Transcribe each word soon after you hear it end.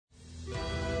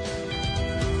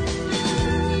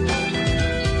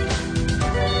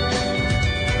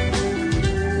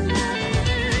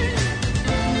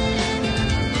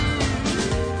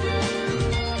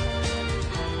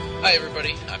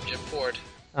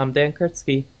I'm Dan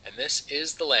Kurtzky, And this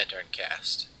is the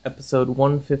LanternCast. episode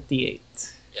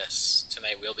 158. Yes,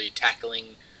 tonight we'll be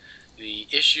tackling the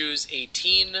issues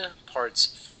 18,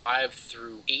 parts 5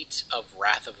 through 8 of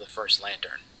Wrath of the First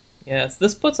Lantern. Yes,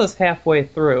 this puts us halfway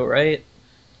through, right?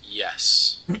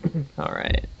 Yes. All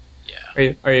right.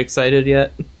 Yeah. Are you excited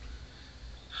yet?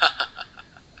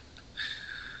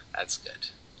 That's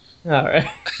good. All right.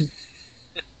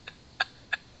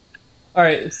 All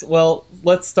right. Well,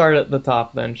 let's start at the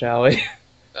top then, shall we?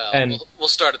 Well, And we'll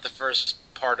start at the first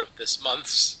part of this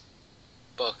month's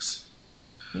books.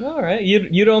 all right,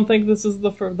 you don't think this is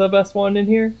the best one in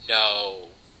here? No. No.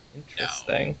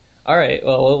 Interesting. All right.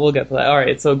 Well, we'll get to that. All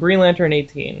right. So Green Lantern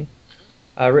 18,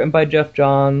 written by Jeff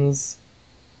Johns,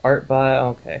 art by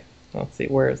okay. Let's see.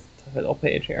 Where's the title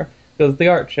page here? Because the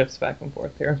art shifts back and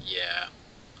forth here. Yeah.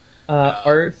 Uh,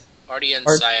 Art Artie and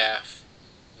art Syaf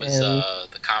was and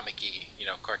the comic-y,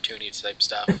 cartoony type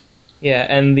stuff. yeah,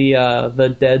 and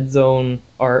the Dead Zone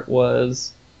art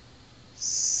was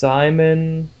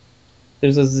Simon.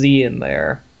 There's a Z in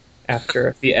there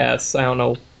after the S. I don't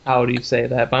know how do you say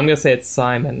that, but I'm gonna say it's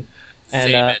Simon.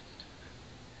 And Zayman.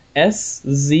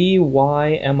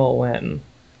 Szymon.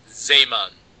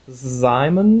 Zayman.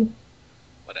 Simon.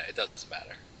 What? It doesn't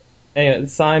matter. Anyway,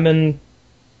 Simon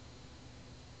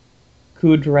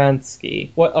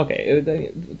Kudransky. What?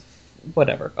 Okay,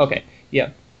 whatever. Okay, yeah.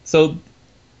 So,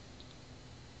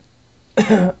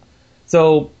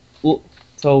 so,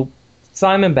 so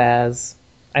Simon Baz.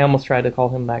 I almost tried to call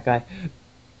him that guy.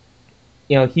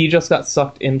 He just got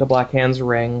sucked into Black Hand's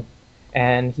ring,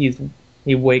 and he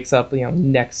wakes up,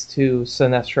 next to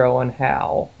Sinestro and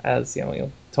Hal, as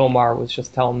Tomar was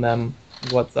just telling them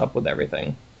what's up with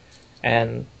everything,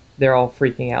 and they're all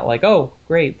freaking out, like, "Oh,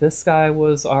 great! This guy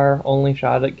was our only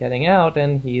shot at getting out,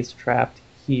 and he's trapped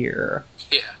here."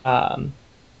 Yeah. Um,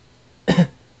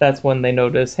 that's when they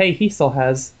notice, hey, he still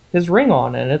has his ring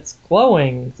on and it's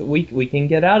glowing. So we can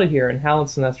get out of here. And Hal and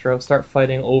Sinestro start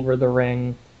fighting over the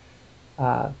ring.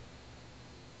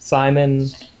 Simon,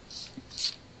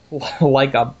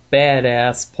 like a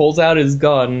badass, pulls out his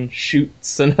gun,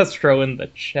 shoots Sinestro in the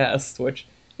chest, which,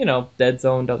 dead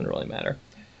zone doesn't really matter.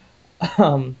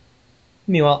 Um,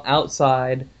 Meanwhile,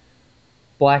 outside,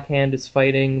 Black Hand is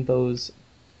fighting those,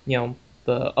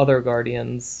 the other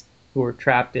Guardians who are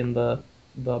trapped in the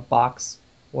box,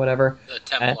 whatever. The Uh,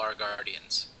 Templar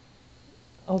Guardians.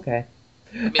 okay.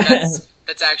 I mean,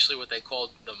 that's actually what they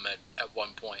called them at one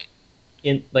point.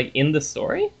 in the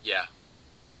story? Yeah.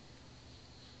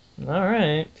 All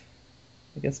right.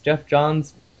 I guess Jeff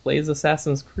Johns plays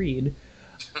Assassin's Creed.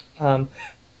 Um,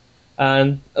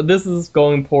 and this is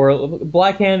going poor.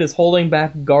 Black Hand is holding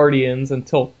back Guardians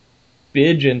until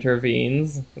Bidge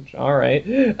intervenes. Which, all right.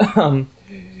 Um,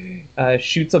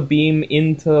 Shoots a beam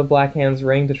into Black Hand's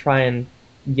ring to try and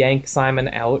yank Simon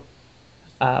out.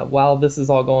 While this is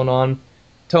all going on,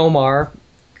 Tomar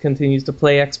continues to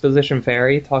play Exposition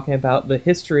Fairy, talking about the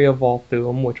history of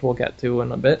Volthoom, which we'll get to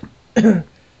in a bit.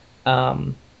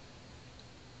 um,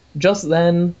 just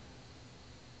then,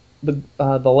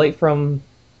 the light from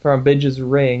Bidge's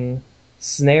ring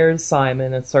snares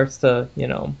Simon and starts to,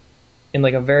 in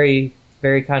like a very,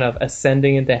 very kind of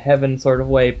ascending into heaven sort of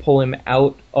way, pull him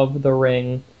out of the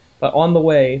ring. But on the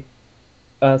way,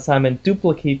 Simon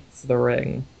duplicates the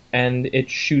ring and it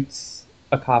shoots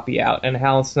a copy out. And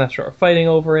Hal and Sinestro are fighting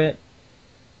over it.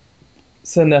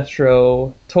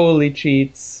 Sinestro totally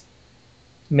cheats,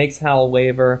 makes Hal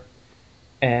waver,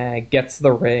 and gets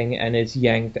the ring and is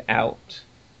yanked out.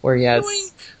 Where he has,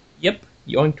 Yoink. yep,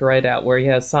 yoinked right out. Where he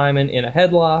has Simon in a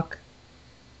headlock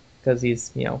because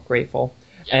he's, grateful.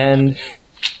 Yeah. And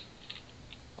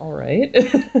all right,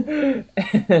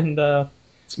 and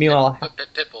It's meanwhile,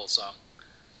 Pitbull song.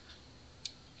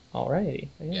 alrighty,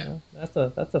 Yeah. that's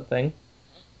a thing.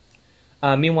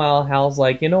 Meanwhile, Hal's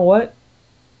like, you know what?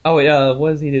 Oh, wait,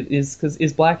 what is he do?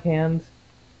 Is Black Hand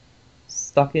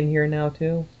stuck in here now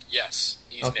too? Yes.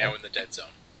 He's Okay. now in the dead zone.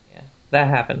 Yeah, that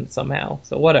happened somehow.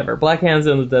 So whatever. Black Hand's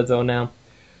in the dead zone now.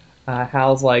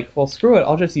 Hal's like, well, screw it.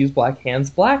 I'll just use Black Hand's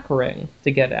black ring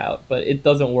to get out. But it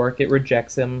doesn't work. It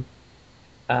rejects him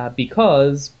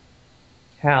because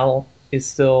Hal is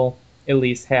still at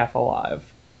least half alive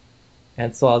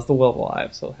and still has the will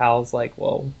alive. So Hal's like,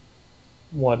 well,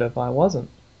 what if I wasn't?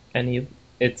 And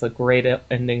it's a great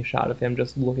ending shot of him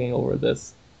just looking over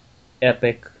this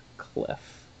epic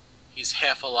cliff. He's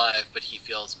half alive, but he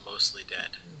feels mostly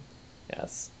dead.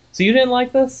 Yes. So you didn't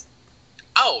like this?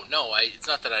 Oh no! It's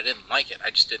not that I didn't like it. I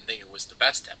just didn't think it was the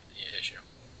best issue.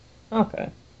 Okay.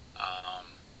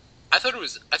 I thought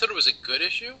it was a good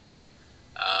issue.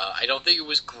 I don't think it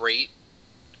was great.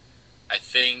 I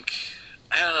think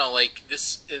I don't know, like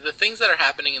the things that are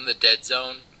happening in the Dead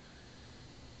Zone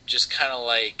just kind of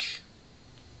like,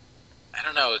 I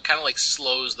don't know, it kind of like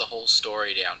slows the whole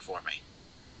story down for me.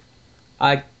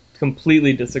 I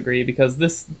completely disagree because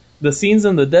the scenes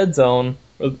in the Dead Zone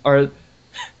are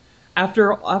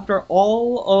after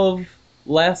all of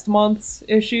last month's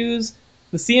issues,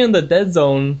 the scene in the Dead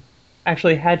Zone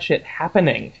actually had shit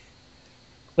happening.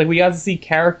 Like we got to see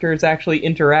characters actually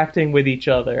interacting with each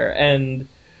other, and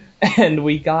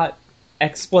we got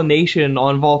explanation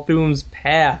on Volthoom's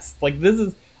past. Like this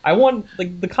is I want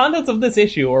like the contents of this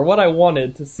issue or what I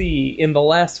wanted to see in the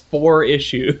last 4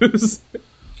 issues.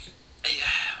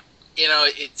 You know,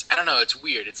 it's, I don't know, it's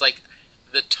weird. It's like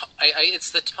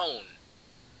it's the tone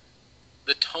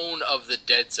of the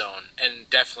Dead Zone, and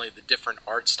definitely the different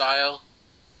art style.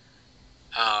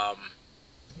 I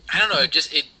don't know.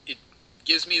 It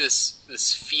gives me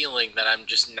this feeling that I'm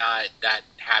just not that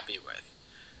happy with.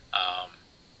 Um,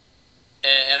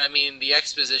 and I mean, the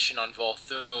exposition on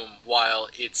Volthoom, while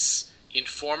it's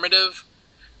informative,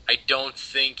 I don't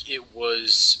think it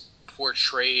was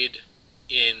portrayed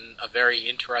in a very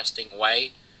interesting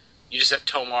way. You just have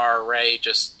Tomar Ray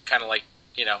just kind of like,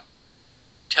 you know,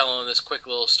 telling this quick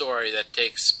little story that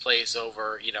takes place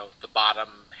over, you know, the bottom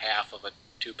half of a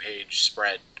 2-page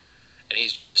spread, and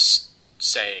he's just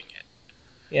saying it.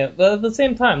 Yeah, but at the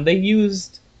same time, they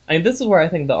used. I mean, this is where I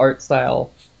think the art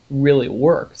style really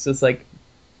works. It's like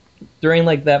during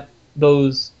like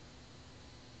those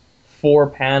 4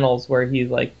 panels where he's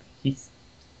like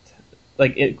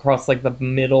it across like the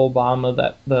middle bottom of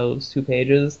those 2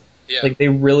 pages. Yeah. Like they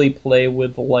really play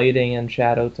with lighting and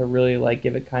shadow to really like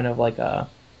give it kind of like a.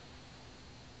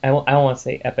 I don't want to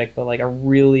say epic, but like a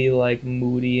really like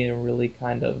moody and really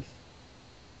kind of.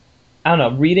 I don't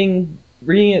know. Reading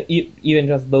it, even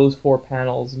just those 4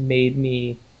 panels made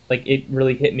me like it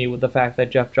really hit me with the fact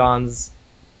that Jeff Johns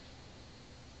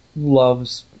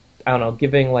loves, I don't know,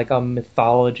 giving like a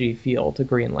mythology feel to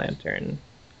Green Lantern.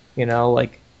 You know,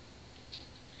 like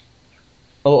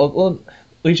well,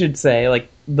 we should say like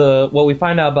what we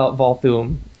find out about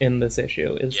Volthoom in this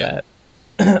issue is that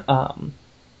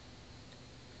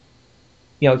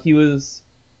you know, he was,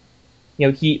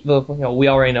 you know, we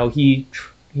already know he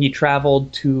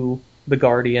traveled to the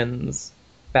Guardians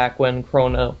back when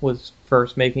Krona was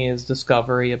first making his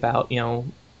discovery about, you know,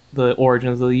 the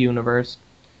origins of the universe.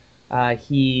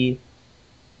 He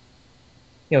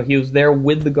was there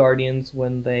with the Guardians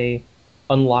when they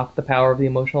unlocked the power of the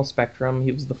emotional spectrum.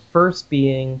 He was the first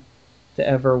being to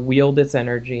ever wield its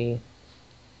energy,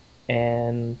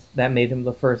 and that made him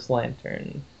the first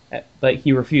Lantern. But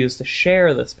he refused to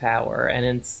share this power, and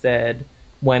instead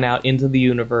went out into the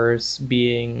universe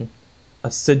being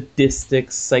a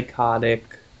sadistic,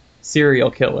 psychotic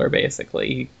serial killer, basically.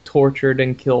 He tortured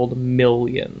and killed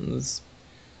millions.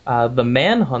 The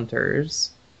Manhunters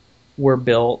were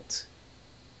built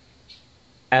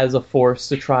as a force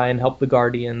to try and help the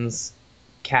Guardians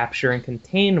capture and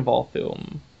contain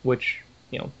Volthoom, which,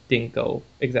 you know, didn't go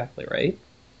exactly right.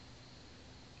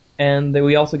 And then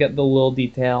we also get the little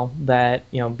detail that,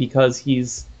 you know, because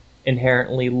he's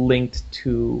inherently linked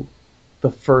to the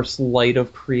first light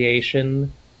of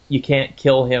creation, you can't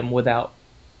kill him without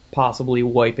possibly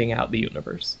wiping out the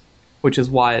universe. Which is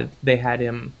why they had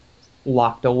him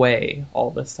locked away all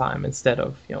this time instead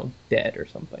of, you know, dead or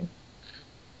something.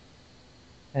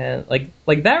 And like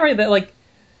that right there, like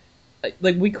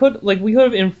we could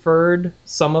have inferred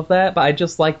some of that, but I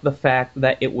just like the fact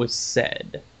that it was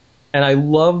said. And I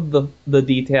love the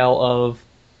detail of,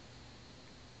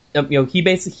 you know,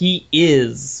 he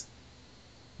is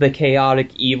the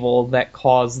chaotic evil that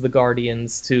caused the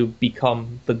Guardians to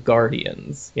become the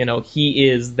Guardians. You know, he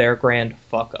is their grand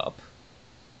fuck up.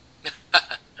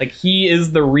 Like, he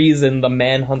is the reason the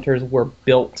Manhunters were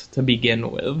built to begin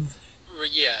with.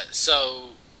 Yeah,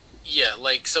 so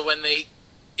when it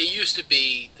used to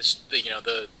be,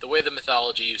 the way the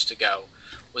mythology used to go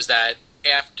was that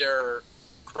after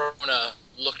Krona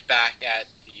looked back at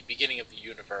the beginning of the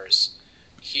universe,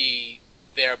 he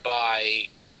thereby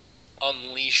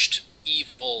unleashed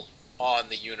evil on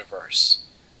the universe,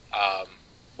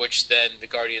 which then the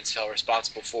Guardians felt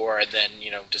responsible for, and then, you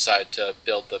know, decided to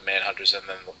build the Manhunters and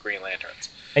then the Green Lanterns.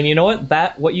 And you know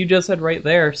what? What you just said right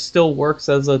there still works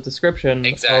as a description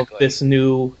of this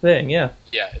new thing, yeah.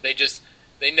 Yeah,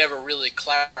 they never really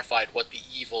clarified what the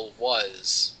evil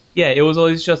was. Yeah, it was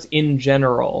always just in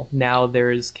general. Now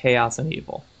there's chaos and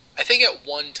evil. I think at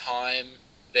one time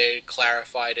they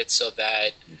clarified it so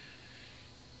that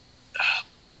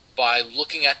by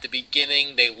looking at the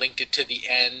beginning, they linked it to the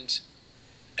end.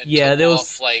 And took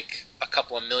off like a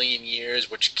couple of million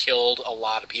years, which killed a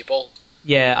lot of people.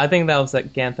 Yeah, I think that was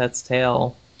at Ganthet's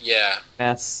Tale. Yeah.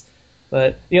 Yes,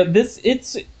 but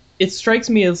it strikes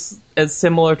me as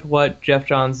similar to what Jeff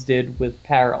Johns did with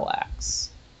Parallax.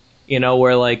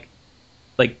 Where like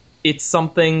it's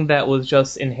something that was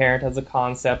just inherent as a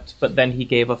concept, but then he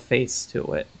gave a face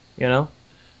to it. You know?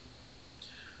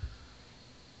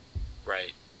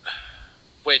 Right.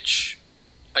 Which,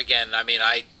 again, I mean,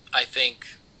 I think,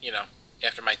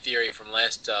 after my theory from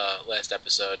last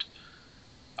episode,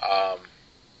 um,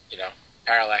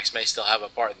 Parallax may still have a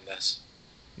part in this.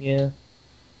 Yeah.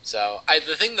 So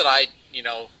the thing that I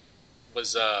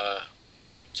was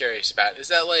curious about is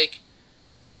that, like,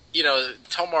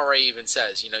 Tomar even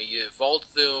says,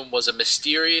 Volthoom was a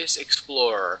mysterious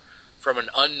explorer from an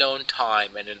unknown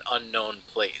time and an unknown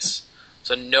place.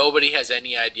 So nobody has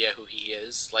any idea who he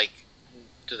is. Like,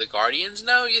 do the Guardians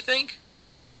know, you think?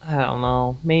 I don't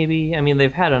know. Maybe. I mean,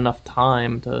 they've had enough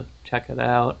time to check it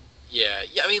out. Yeah.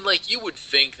 I mean, like, you would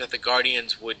think that the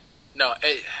Guardians would... No,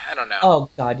 I don't know. Oh,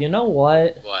 God, you know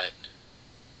what? What?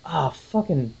 Ah,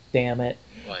 fucking damn it.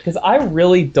 What? Because I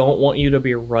really don't want you to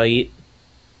be right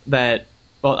that...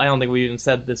 Well, I don't think we even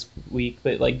said this week,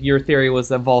 but, like, your theory was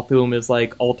that Volthoom is,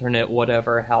 like, alternate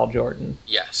whatever Hal Jordan.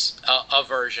 Yes. A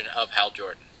version of Hal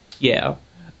Jordan. Yeah.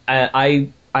 I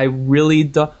really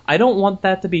don't... I don't want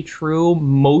that to be true,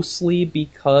 mostly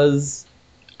because...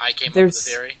 I came up with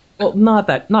the theory? Well,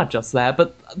 not just that,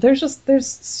 but there's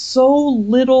so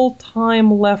little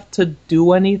time left to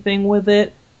do anything with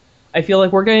it. I feel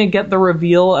like we're going to get the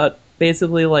reveal at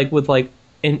basically like with like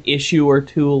an issue or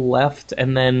two left,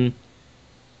 and then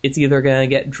it's either going to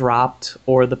get dropped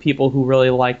or the people who really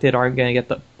liked it aren't going to get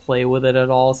to play with it at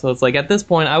all. So it's like at this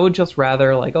point, I would just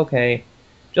rather like, okay,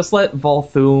 just let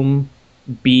Volthoom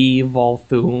be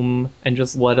Volthoom and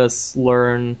just let us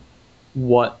learn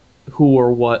who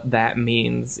or what that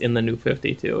means in the New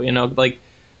 52. Like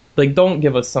don't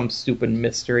give us some stupid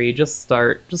mystery. Just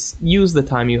use the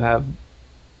time you have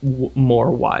more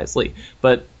wisely.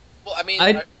 But well, I mean,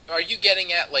 are you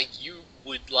getting at like you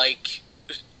would like?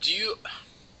 Do you?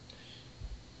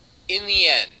 In the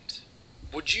end,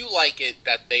 would you like it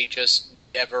that they just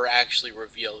never actually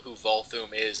reveal who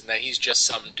Volthoom is and that he's just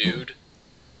some dude?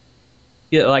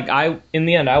 Yeah, like in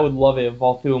the end, I would love it if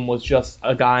Volthoom was just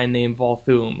a guy named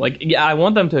Volthoom. Like, yeah, I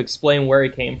want them to explain where he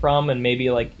came from, and maybe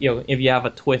like if you have a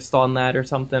twist on that or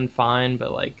something, fine.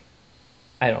 But like,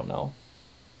 I don't know.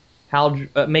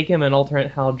 Make him an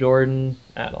alternate Hal Jordan.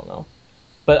 I don't know.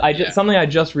 But something I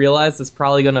just realized is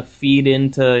probably going to feed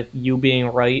into you being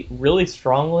right really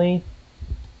strongly.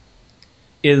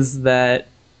 Is that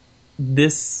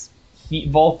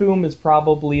Volthoom is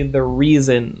probably the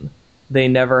reason they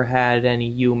never had any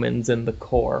humans in the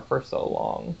core for so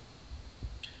long.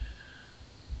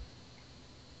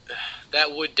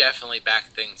 That would definitely back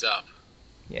things up.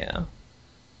 Yeah.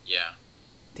 Yeah.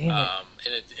 Damn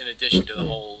it. In addition to the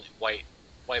whole white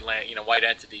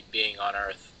entity being on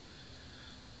Earth.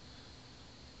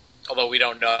 Although we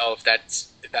don't know if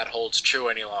that holds true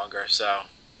any longer. So.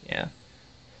 Yeah.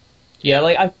 Yeah.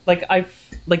 I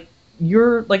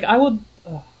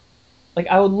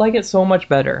would like it so much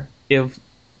better.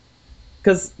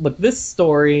 Because look, this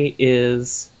story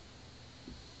is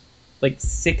like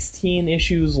 16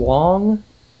 issues long.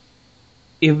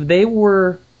 If they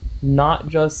were not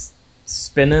just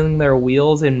spinning their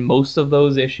wheels in most of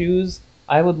those issues,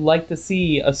 I would like to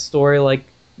see a story like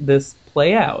this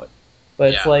play out.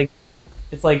 But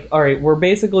it's like all right, we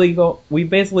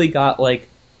basically got like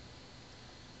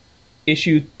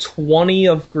issue 20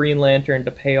 of Green Lantern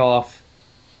to pay off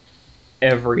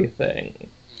everything.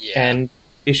 Yeah. And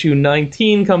issue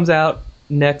 19 comes out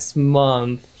next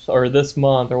month, or this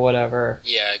month, or whatever.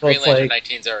 Yeah, Green Lantern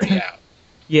 19's already out.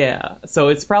 Yeah, so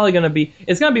it's probably going to be...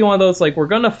 It's going to be one of those, like, we're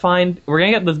going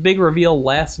to get this big reveal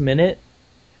last minute,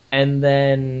 and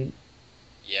then...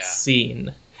 Yeah.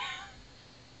 Scene.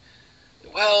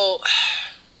 Well,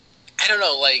 I don't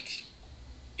know, like,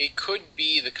 it could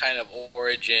be the kind of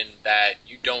origin that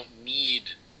you don't need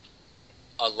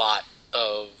a lot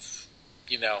of,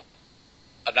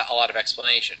 a lot of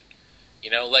explanation.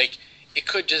 Like, it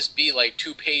could just be like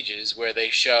 2 pages where they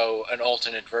show an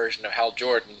alternate version of Hal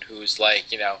Jordan who's like,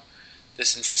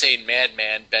 this insane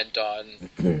madman bent on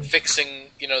fixing,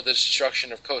 the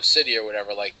destruction of Coast City or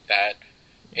whatever like that.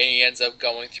 And he ends up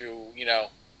going through,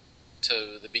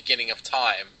 to the beginning of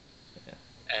time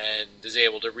and is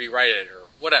able to rewrite it or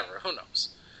whatever. Who knows?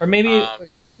 Or maybe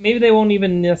they won't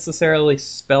even necessarily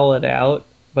spell it out,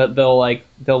 but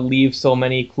they'll leave so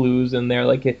many clues in there,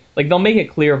 like they'll make it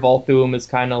clear Volthoom is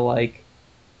kind of like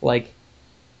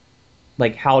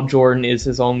like Hal Jordan is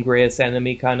his own greatest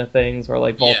enemy kind of things, or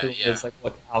like Yeah, Volthoom yeah. is like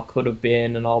what Hal could have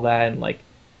been and all that, and like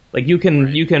you can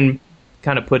Right. you can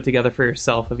kind of put together for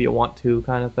yourself if you want to,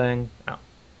 kind of thing. Oh.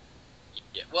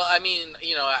 Yeah. Well, I mean,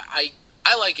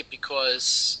 I like it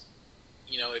because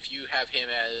if you have him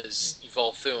as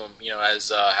Volthoom, as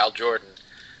Hal Jordan,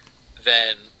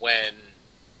 then when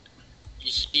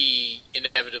he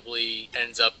inevitably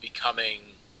ends up becoming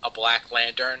a Black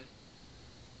Lantern,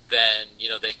 then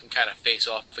they can kind of face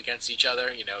off against each other.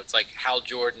 It's like Hal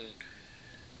Jordan,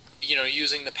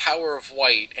 using the power of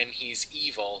white, and he's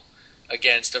evil,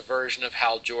 against a version of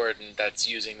Hal Jordan that's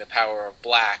using the power of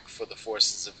black for the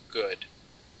forces of good.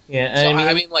 Yeah, So I I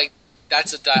mean, mean, like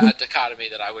that's a dichotomy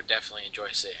that I would definitely enjoy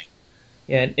seeing.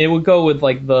 yeah, it would go with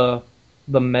like the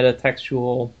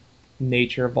metatextual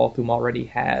nature Volthoom already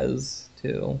has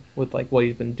too, with like what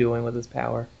he's been doing with his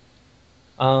power.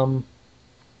 Um,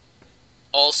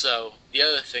 Also, the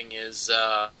other thing is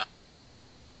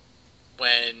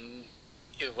when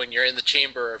when you're in the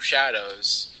Chamber of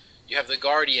Shadows, you have the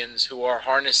Guardians who are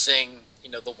harnessing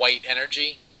the white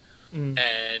energy, mm,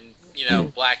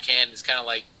 and Black Hand is kind of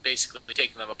like basically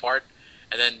taking them apart,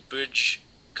 and then Budge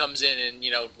comes in and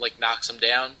like knocks them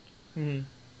down. mm,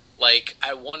 Like,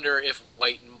 I wonder if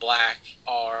white and black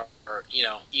are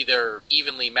either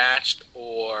evenly matched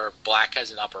or black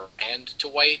has an upper hand to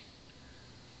white.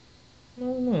 I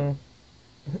don't know.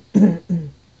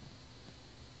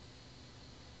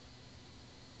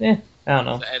 Yeah, I don't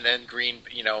know. And then green,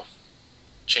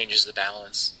 changes the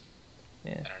balance.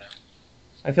 Yeah, I don't know.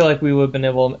 I feel like we would have been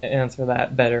able to answer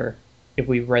that better if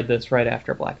we read this right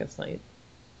after Blackest Night.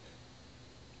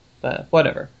 But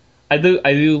whatever. I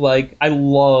do like. I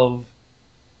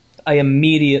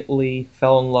immediately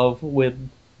fell in love with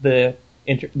the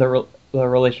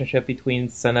relationship between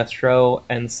Sinestro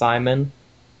and Simon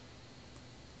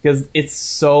because it's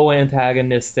so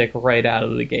antagonistic right out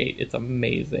of the gate. It's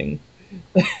amazing.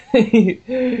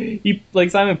 He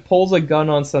like Simon pulls a gun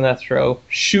on Sinestro,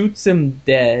 shoots him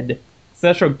dead.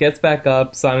 Sinestro gets back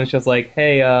up. Simon's just like,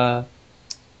 "Hey,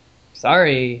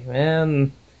 sorry,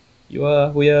 man.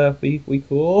 We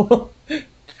cool."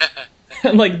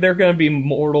 And like they're gonna be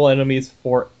mortal enemies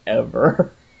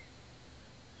forever.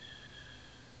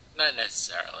 Not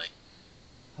necessarily.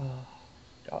 Oh,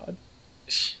 God.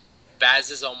 Baz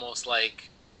is almost like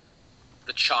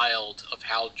the child of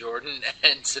Hal Jordan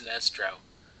and Sinestro,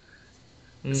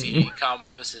 because he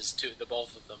encompasses the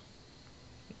both of them.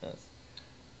 Yes.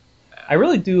 I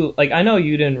really do like. I know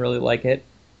you didn't really like it,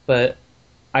 but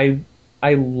I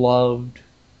I loved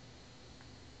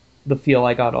the feel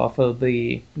I got off of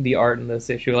the art in this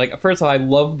issue. Like, first of all, I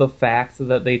love the fact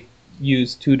that they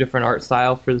use two different art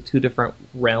styles for the two different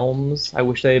realms. I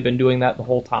wish they had been doing that the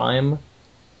whole time.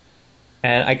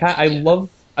 And I love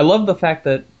the fact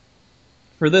that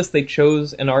for this they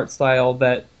chose an art style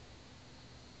that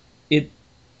it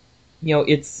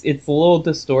it's a little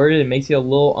distorted. It makes you a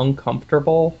little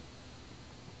uncomfortable.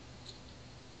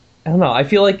 I don't know. I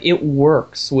feel like it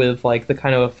works with like the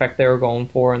kind of effect they were going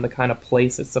for and the kind of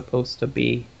place it's supposed to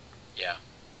be. Yeah.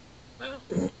 Well,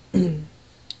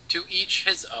 to each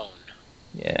his own.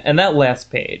 Yeah, and that last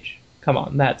page, come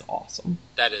on, that's awesome.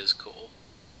 That is cool.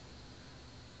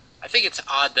 I think it's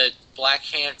odd that Black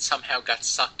Hand somehow got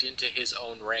sucked into his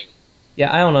own ring.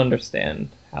 Yeah, I don't understand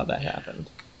how that happened.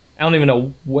 I don't even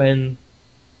know when.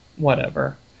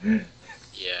 Whatever.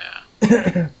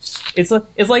 Yeah. It's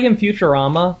like in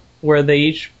Futurama where they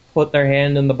each put their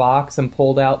hand in the box and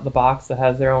pulled out the box that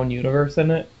has their own universe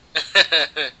in it.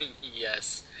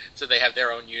 Yes. So they have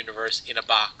their own universe in a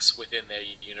box within their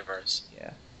universe.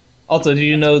 Yeah. Also, did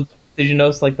you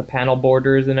notice like the panel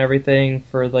borders and everything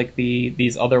for like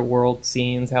these other world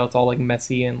scenes? How it's all like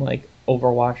messy and like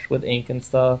overwashed with ink and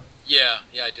stuff. Yeah,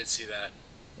 I did see that.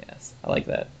 Yes, I like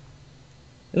that.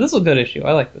 This is a good issue.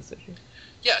 I like this issue.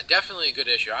 Yeah, definitely a good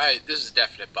issue. This is a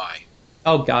definite buy.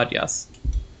 Oh God, yes.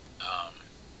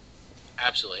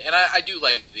 Absolutely, and I do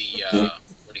like the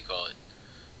what do you call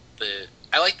it?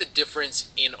 I like the difference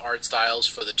in art styles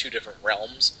for the two different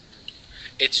realms.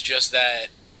 It's just that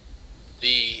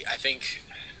I think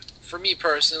for me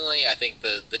personally, I think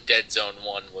the Dead Zone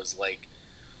one was like,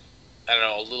 I don't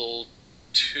know, a little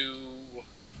too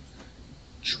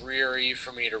dreary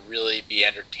for me to really be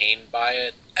entertained by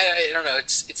it. I don't know.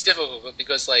 It's difficult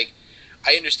because like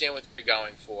I understand what they're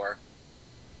going for,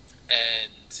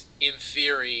 and in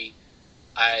theory,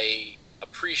 I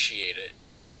appreciate it.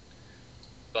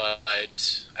 But I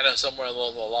don't know, somewhere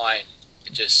along the line,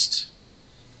 it just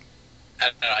I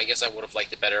don't know. I guess I would have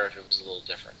liked it better if it was a little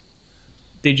different.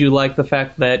 Did you like the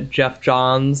fact that Jeff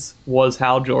Johns was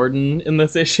Hal Jordan in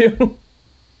this issue?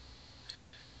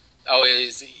 Oh,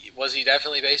 was he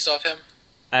definitely based off him?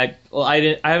 I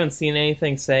haven't seen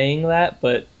anything saying that,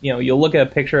 but you'll look at a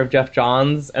picture of Jeff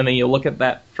Johns and then you look at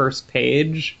that first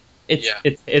page. Yeah.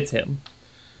 It's him.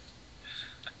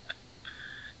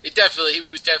 He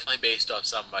was definitely based off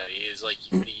somebody. Is like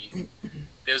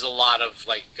there's a lot of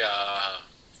like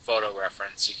photo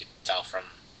reference you can tell from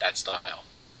that style.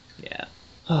 Yeah.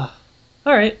 All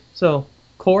right. So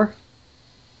Core.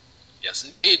 Yes,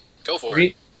 indeed. Go for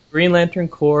it. Green Lantern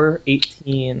Core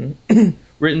 18,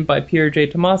 written by Peter J.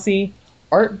 Tomasi,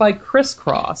 art by Criss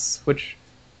Cross, which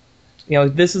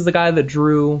this is the guy that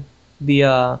drew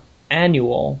the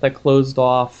annual that closed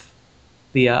off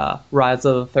the Rise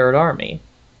of the Third Army.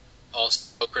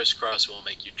 Also, Criss Cross will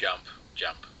make you jump.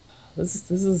 This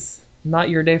is not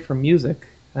your day for music,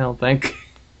 I don't think.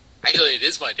 Actually, it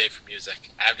is my day for music.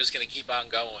 I'm just going to keep on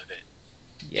going with it.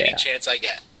 Yeah. Any chance I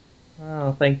get.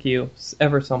 Oh, thank you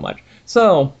ever so much.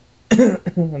 So,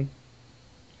 I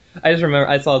just remember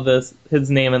I saw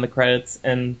his name in the credits,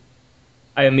 and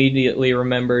I immediately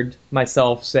remembered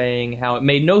myself saying how it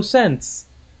made no sense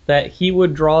that he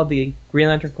would draw the Green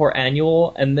Lantern Corps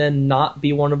annual and then not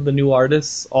be one of the new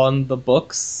artists on the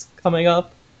books coming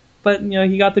up. But,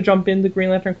 he got to jump into Green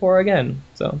Lantern Corps again,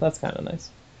 so that's kind of nice.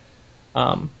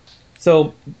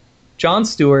 So, John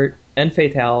Stewart and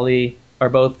Fatality are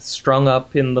both strung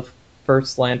up in the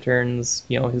first Lanterns,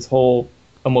 his whole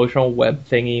emotional web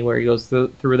thingy where he goes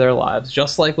through their lives,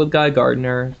 just like with Guy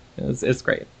Gardner. It's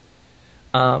great.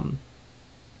 And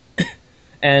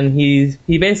he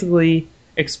basically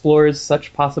explores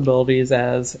such possibilities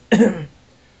as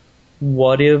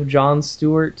what if John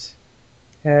Stewart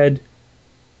had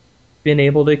been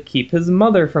able to keep his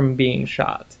mother from being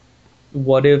shot?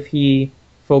 What if he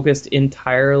focused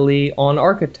entirely on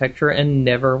architecture and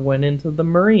never went into the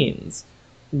Marines?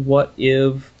 What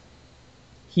if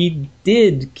he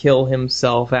did kill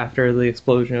himself after the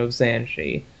explosion of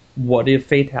Xanshi? What if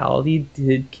Fatality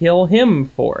did kill him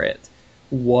for it?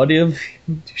 What if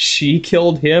she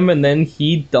killed him and then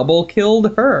he double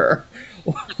killed her?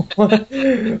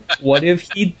 What if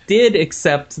he did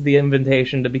accept the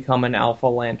invitation to become an Alpha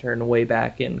Lantern way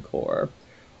back in Core?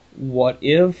 What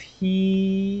if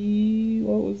he...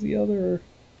 What was the other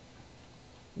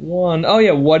one? Oh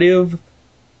yeah, what if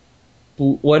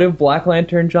Black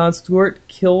Lantern John Stewart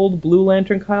killed Blue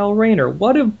Lantern Kyle Rayner?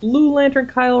 What if Blue Lantern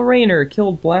Kyle Rayner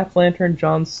killed Black Lantern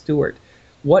John Stewart?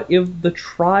 What if the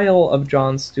trial of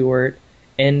John Stewart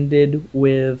ended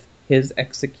with his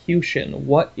execution?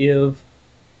 What if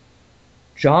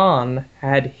John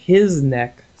had his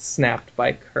neck snapped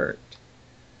by Kurt?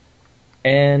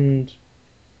 And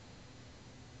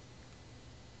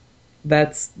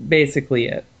that's basically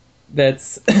it.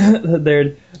 That's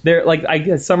they're like,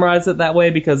 I summarize it that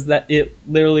way because that it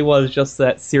literally was just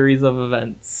that series of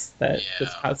events that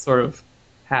just sort of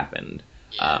happened.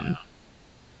 Yeah.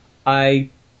 I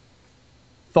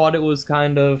thought it was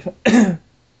kind of a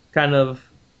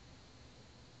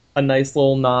nice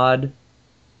little nod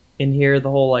in here. The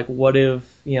whole like, what if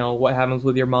what happens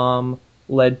with your mom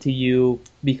led to you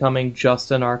becoming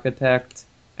just an architect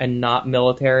and not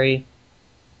military,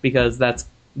 because that's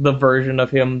the version of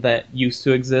him that used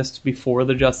to exist before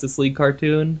the Justice League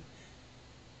cartoon.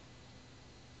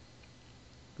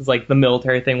 Because like the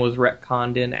military thing was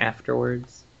retconned in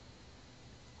afterwards.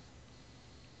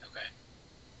 Okay.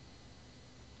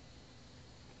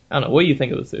 I don't know. What do you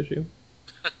think of this issue?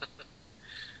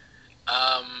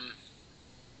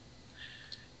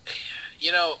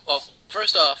 Well,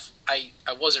 first off, I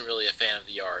wasn't really a fan of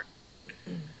the art.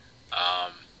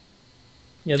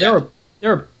 Yeah, there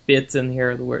were bits in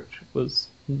here which was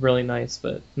really nice,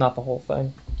 but not the whole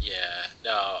thing. Yeah,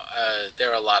 no, there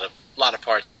are a lot of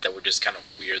parts that were just kind of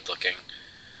weird looking.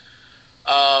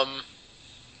 And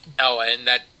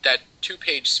that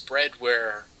 2-page spread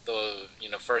where the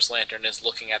First Lantern is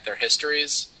looking at their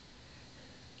histories,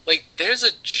 like there's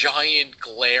a giant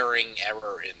glaring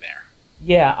error in there.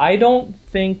 Yeah, I don't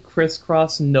think Criss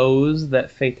Cross knows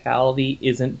that Fatality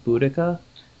isn't Boudica.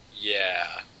 Yeah,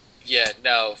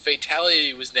 no,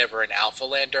 Fatality was never an Alpha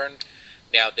Lantern.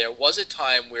 Now, there was a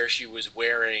time where she was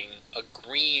wearing a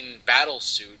green battle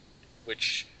suit,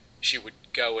 which she would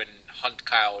go and hunt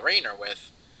Kyle Rayner with.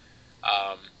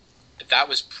 That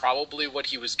was probably what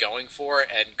he was going for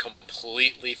and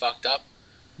completely fucked up.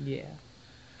 Yeah.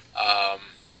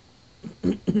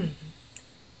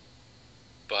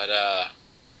 But,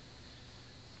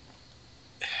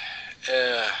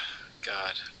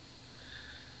 God.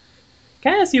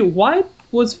 Can I ask you, why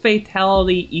was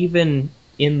Fatality even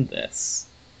in this?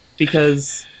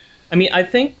 Because, I mean, I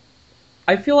think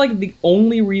I feel like the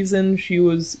only reason she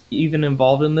was even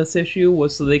involved in this issue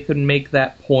was so they could make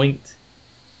that point,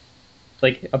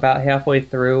 like about halfway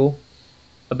through,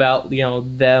 about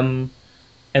them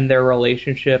and their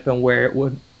relationship and where it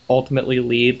would ultimately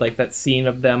lead, like that scene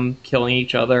of them killing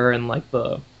each other and like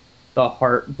the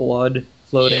heart blood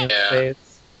floating in Yeah. space.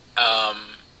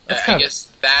 That's I kind of guess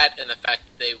that and the fact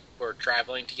that they were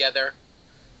traveling together,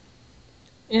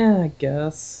 yeah, I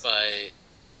guess. but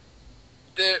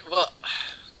well,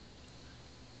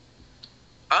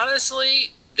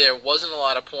 honestly, there wasn't a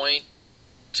lot of point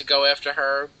to go after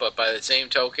her, but by the same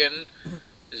token,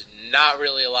 there's not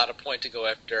really a lot of point to go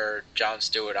after Jon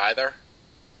Stewart either.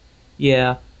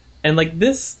 Yeah, and like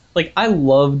this, like I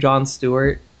love Jon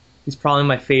Stewart. He's probably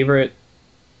my favorite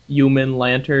human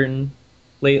lantern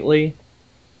lately.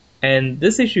 And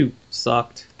this issue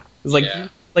sucked. It was Yeah.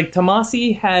 like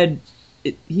Tomasi had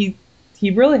he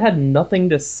really had nothing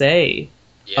to say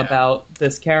Yeah. about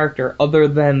this character other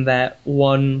than that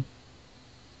one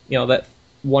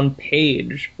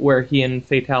page where he and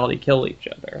Fatality kill each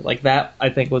other. Like that, I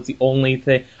think was the only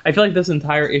thing. I feel like this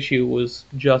entire issue was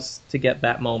just to get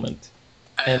that moment.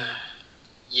 And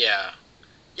Yeah.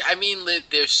 Yeah, I mean,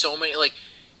 there's so many, like,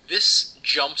 this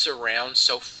jumps around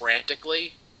so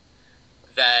frantically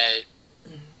that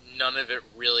none of it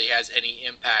really has any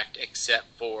impact except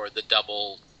for the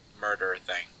double murder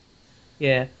thing.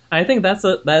 yeah, I think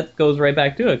that goes right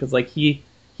back to it because like he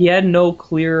had no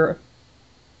clear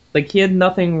like he had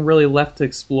nothing really left to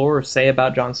explore or say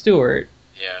about Jon Stewart.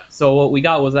 Yeah. So what we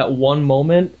got was that one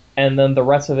moment, and then the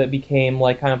rest of it became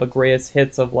like kind of a greatest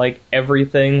hits of like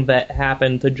everything that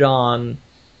happened to John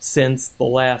since the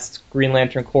last Green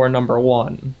Lantern Corps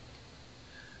 #1.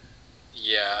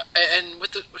 Yeah. And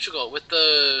with the, what you call it, with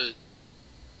the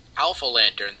Alpha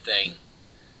Lantern thing,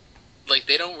 like,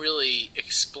 they don't really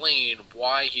explain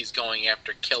why he's going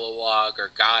after Kilowog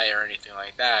or Guy or anything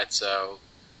like that, so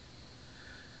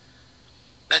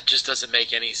that just doesn't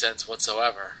make any sense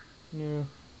whatsoever. Yeah.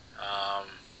 Um,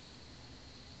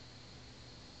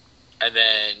 and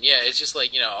then, yeah, it's just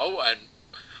like, oh, and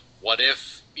what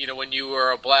if, when you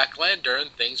were a Black Lantern,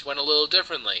 things went a little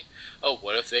differently? Oh,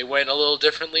 what if they went a little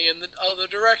differently in the other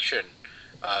direction?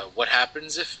 What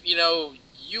happens if,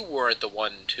 you weren't the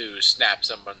one to snap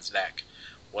someone's neck?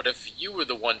 What if you were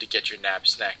the one to get your nap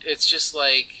snapped? It's just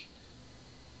like,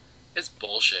 it's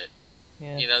bullshit.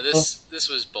 Yeah. This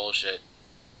was bullshit.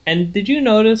 And did you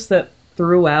notice that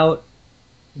throughout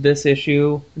this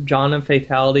issue, John and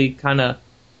Fatality kind of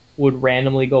would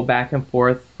randomly go back and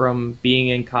forth from being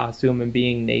in costume and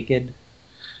being naked?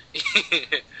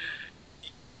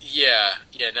 Yeah,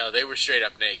 no, they were straight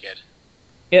up naked.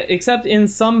 Yeah, except in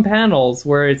some panels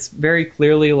where it's very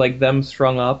clearly like them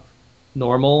strung up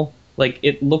normal, like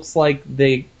it looks like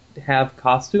they have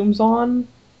costumes on,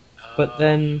 but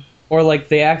then or like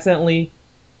they accidentally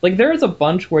like there's a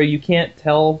bunch where you can't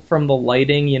tell from the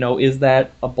lighting, is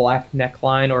that a black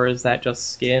neckline or is that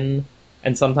just skin?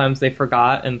 And sometimes they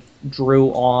forgot and drew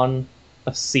on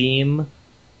a seam.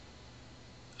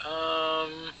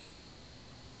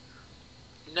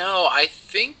 No, I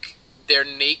think they're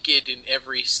naked in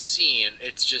every scene.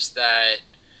 It's just that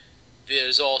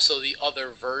there's also the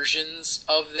other versions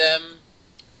of them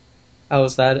Oh,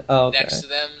 is that? Oh, okay. next to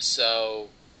them, so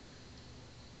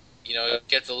it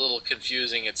gets a little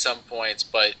confusing at some points,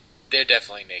 but they're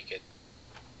definitely naked.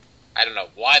 I don't know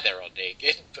why they're all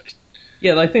naked, but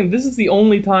Yeah, I think this is the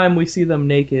only time we see them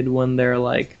naked when they're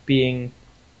like being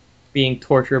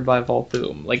tortured by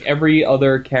Volthoom. Like every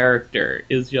other character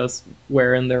is just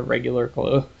wearing their regular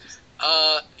clothes.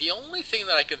 the only thing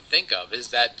that I can think of is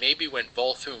that maybe when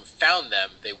Volthoom found them,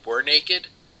 they were naked.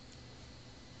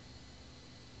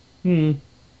 Hmm.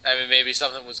 I mean, maybe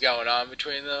something was going on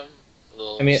between them. A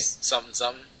little something,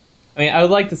 something. I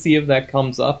would like to see if that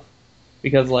comes up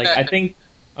because, like, I think.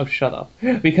 Oh, shut up!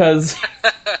 Because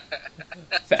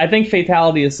I think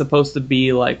Fatality is supposed to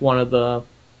be like one of the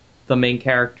main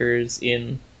characters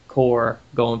in Core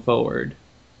going forward.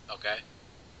 Okay.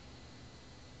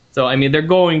 So I mean, they're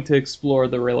going to explore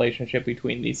the relationship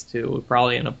between these two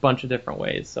probably in a bunch of different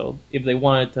ways. So if they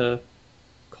wanted to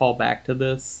call back to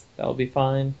this, that would be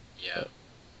fine. Yeah. But,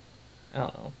 I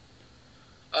don't know.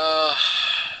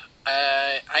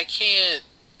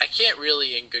 I can't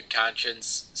really, in good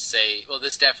conscience, say. Well,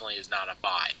 this definitely is not a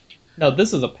buy. No,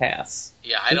 this is a pass.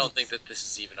 Yeah, I don't think that this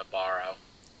is even a borrow.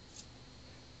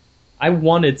 I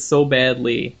wanted so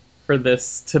badly for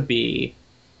this to be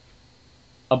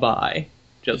a buy.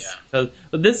 But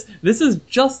this is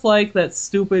just like that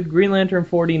stupid Green Lantern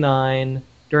 49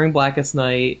 during Blackest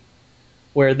Night,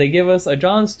 where they give us a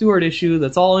Jon Stewart issue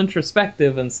that's all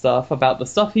introspective and stuff about the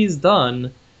stuff he's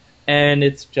done, and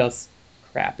it's just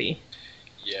crappy.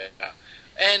 Yeah.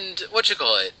 And what you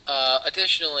call it?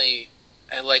 Additionally,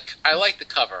 I like the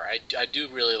cover. I do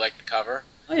really like the cover.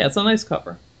 Oh yeah, it's a nice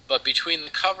cover. But between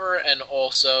the cover and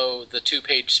also the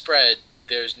two-page spread,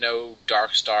 there's no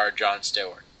Dark Star John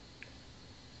Stewart.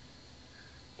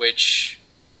 Which,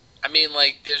 I mean,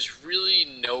 like, there's really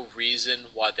no reason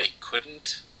why they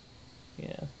couldn't.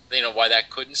 Yeah. Why that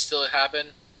couldn't still happen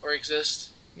or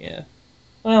exist. Yeah.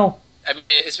 Well, I mean,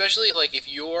 especially, like,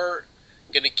 if you're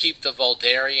going to keep the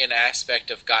Vuldarian aspect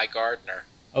of Guy Gardner,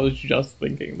 I was just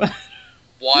thinking that.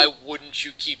 why wouldn't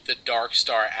you keep the Dark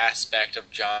Star aspect of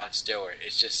John Stewart?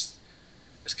 It's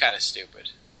kind of stupid.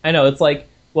 I know, it's like,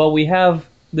 well, we have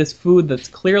this food that's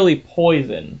clearly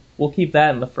poison. We'll keep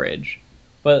that in the fridge.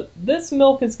 But this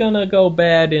milk is gonna go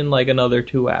bad in like another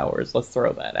 2 hours. Let's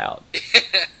throw that out.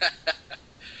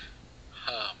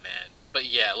 Oh, man. But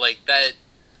yeah, like that,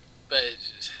 but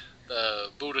the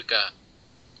Boudica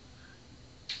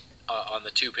on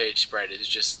the two-page spread is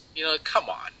just, come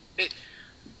on.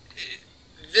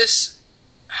 This,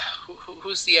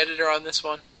 who's the editor on this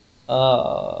one?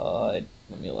 Let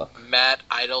me look. Matt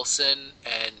Idelson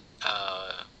and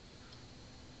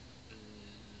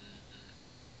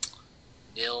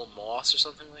Neil Moss or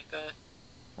something like that.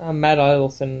 Matt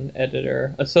Idelson,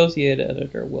 editor, associate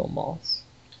editor, Will Moss.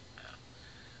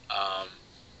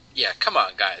 Yeah, come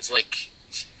on, guys. Like,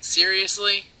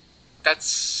 seriously,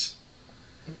 that's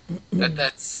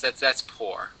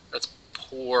poor. That's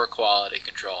poor quality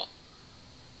control.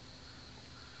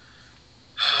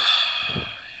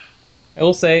 I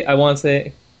want to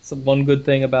say one good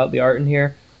thing about the art in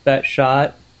here. That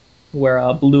shot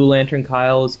where Blue Lantern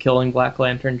Kyle is killing Black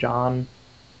Lantern John,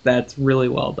 that's really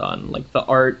well done. Like, the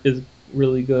art is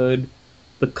really good.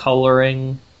 The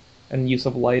coloring and use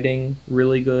of lighting,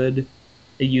 really good.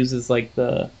 It uses, like,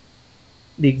 the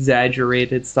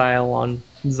exaggerated style on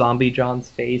Zombie John's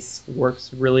face.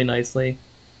 Works really nicely.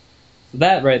 So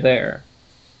that right there,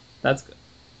 that's good.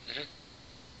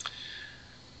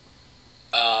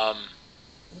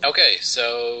 Okay,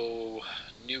 so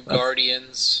New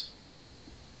Guardians,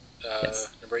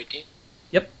 Yes. number 18?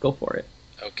 Yep, go for it.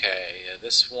 Okay,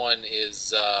 this one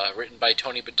is written by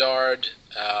Tony Bedard.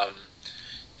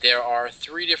 There are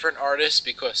 3 different artists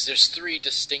because there's 3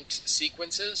 distinct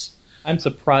sequences. I'm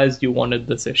surprised you wanted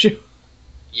this issue.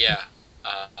 Yeah,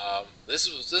 this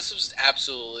was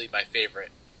absolutely my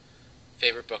favorite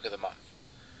book of the month.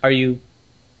 Are you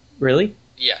really?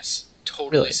 Yes,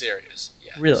 totally Really? serious.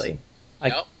 Yes. Really?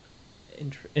 Yep.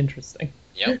 Interesting.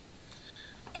 Yep.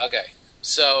 Okay,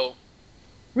 so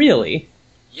Really?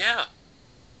 yeah,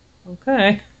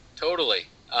 Okay. totally.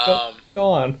 Go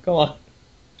on.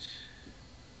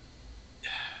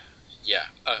 Yeah,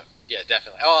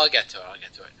 definitely. Oh, I'll get to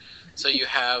it. So you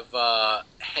have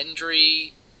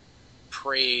Hendry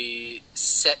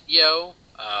Prasetyo,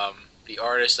 the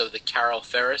artist of the Carol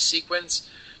Ferris sequence,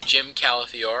 Jim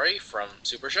Calafiore from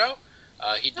Super Show.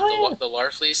 He did the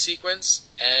Larfleeze sequence,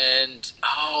 and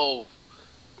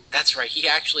that's right, he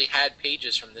actually had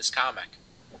pages from this comic.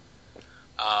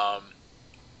 And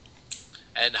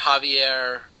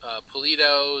Javier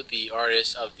Pulido, the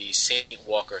artist of the Saint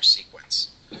Walker sequence.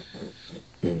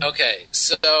 Okay,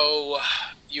 so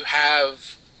you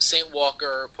have Saint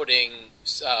Walker putting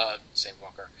Saint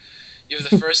Walker. You have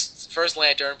the first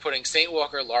Lantern putting Saint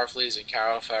Walker, Larfleeze, and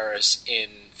Carol Ferris in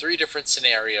 3 different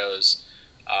scenarios,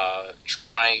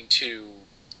 trying to,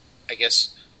 I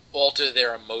guess, alter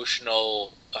their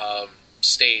emotional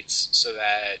states so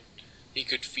that he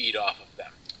could feed off of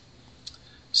them.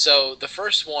 So the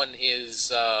first one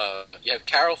is you have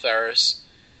Carol Ferris,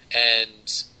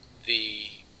 and the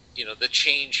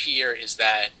change here is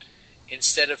that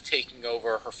instead of taking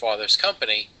over her father's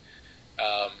company,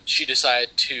 she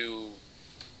decided to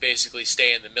basically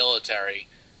stay in the military.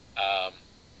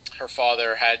 Her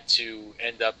father had to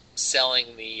end up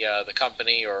selling the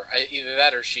company, or either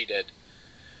that or she did.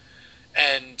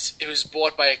 And it was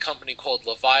bought by a company called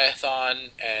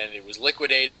Leviathan, and it was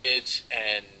liquidated,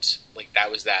 and that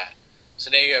was that.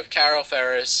 So now you have Carol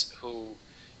Ferris, who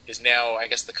is now, I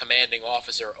guess, the commanding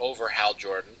officer over Hal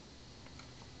Jordan.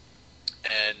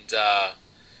 And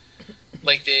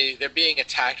they're being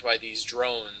attacked by these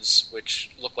drones,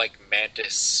 which look like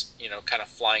mantis, kind of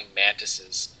flying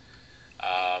mantises.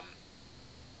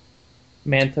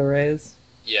 Manta rays?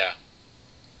 Yeah.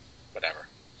 Whatever.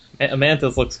 A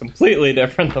mantis looks completely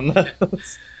different than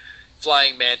those.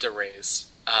 Flying manta rays.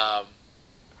 Yeah,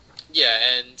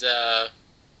 and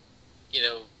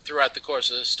throughout the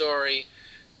course of the story,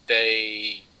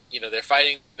 they're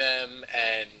fighting them,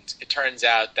 and it turns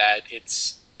out that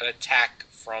it's an attack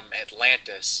from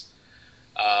Atlantis,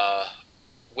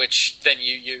 which then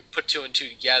you put two and two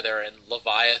together, and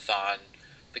Leviathan,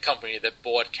 the company that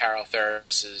bought Carol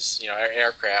Ferris's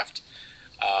aircraft,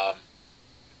 um,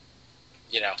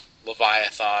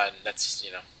 Leviathan. That's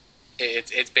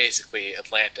it's basically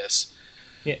Atlantis.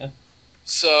 Yeah.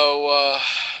 So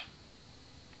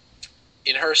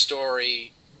in her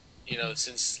story,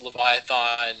 since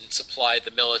Leviathan supplied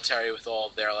the military with all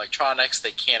of their electronics,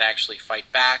 they can't actually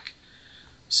fight back.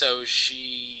 So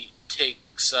she takes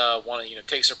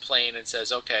takes her plane and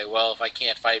says, "Okay, well, if I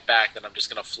can't fight back, then I'm just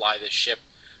going to fly this ship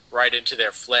right into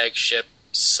their flagship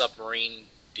submarine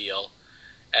deal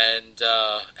and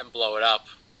blow it up."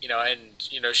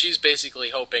 She's basically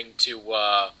hoping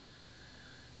to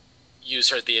use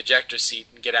the ejector seat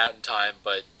and get out in time,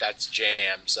 but that's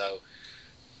jammed. So,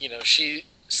 she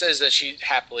says that she'd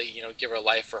happily, give her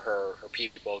life for her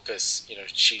people because,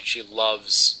 she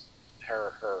loves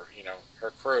her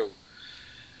crew.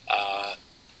 At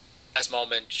this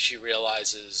moment, she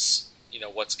realizes,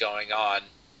 what's going on,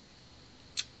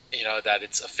 that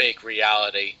it's a fake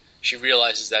reality. She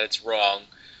realizes that it's wrong.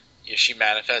 She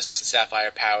manifests the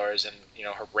sapphire powers, and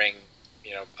her ring,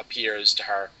 appears to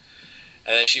her,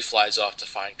 and then she flies off to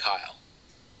find Kyle.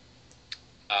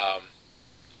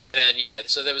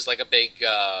 So there was a big,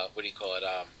 what do you call it?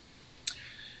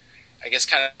 I guess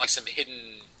kind of some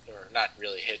hidden, or not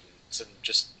really hidden, some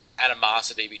just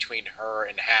animosity between her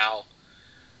and Hal,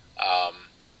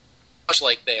 much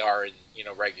like they are in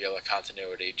regular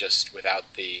continuity, just without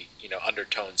the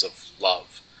undertones of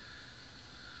love.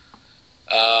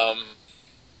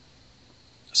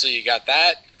 So you got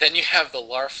that. Then you have the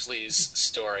Larfleeze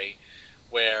story,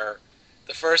 where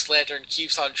the first Lantern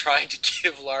keeps on trying to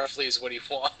give Larfleeze what he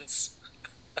wants.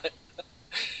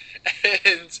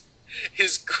 And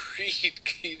his greed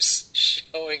keeps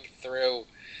showing through.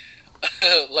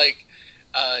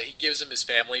 He gives him his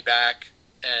family back,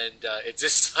 and it's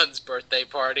his son's birthday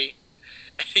party,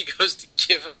 and he goes to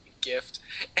give him a gift,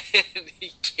 and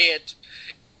he can't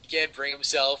bring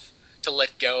himself to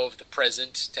let go of the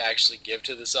present to actually give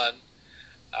to the son.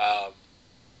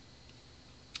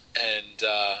 And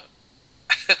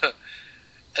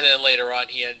and then later on,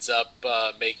 he ends up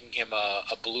making him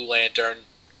a Blue Lantern.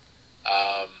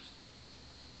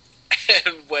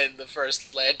 And when the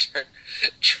first Lantern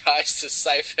tries to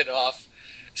siphon off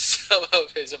some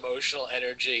of his emotional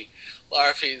energy,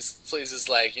 Larfleeze is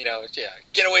like,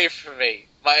 get away from me.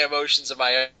 My emotions are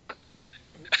my own.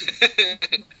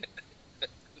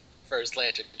 First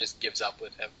Lantern just gives up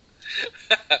with him.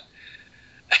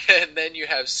 And then you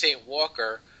have Saint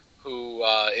Walker, who,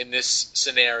 in this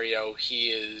scenario, he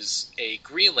is a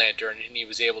Green Lantern, and he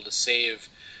was able to save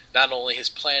not only his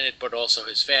planet, but also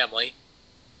his family.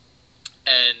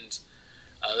 And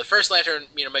the First Lantern,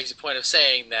 makes a point of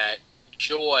saying that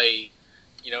joy,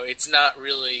 it's not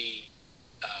really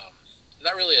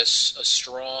a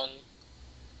strong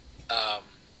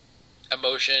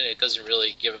emotion. It doesn't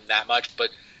really give him that much, but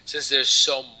since there's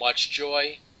so much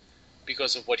joy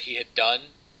because of what he had done,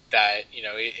 that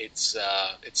it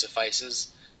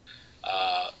suffices.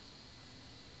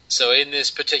 So in this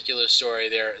particular story,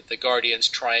 the Guardians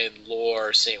try and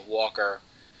lure Saint Walker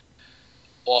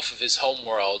off of his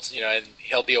homeworld, and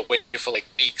he'll be away for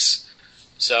weeks.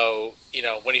 So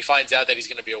when he finds out that he's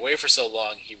going to be away for so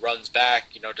long, he runs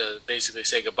back, to basically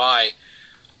say goodbye.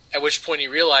 At which point he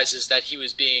realizes that he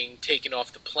was being taken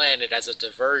off the planet as a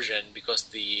diversion because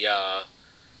the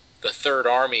Third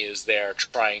Army is there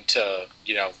trying to,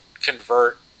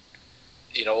 convert,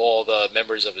 all the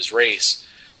members of his race.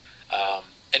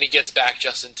 And he gets back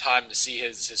just in time to see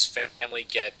his family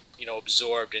get,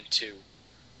 absorbed into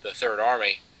the Third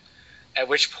Army. At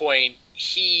which point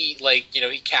he,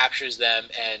 he captures them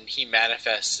and he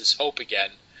manifests his hope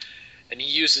again. And he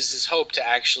uses his hope to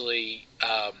actually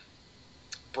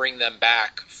bring them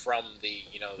back from the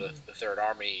Third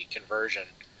Army conversion.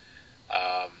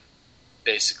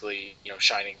 Basically,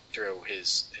 shining through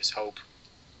his hope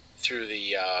through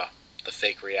the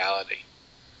fake reality.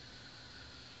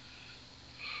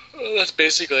 Well, that's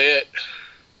basically it.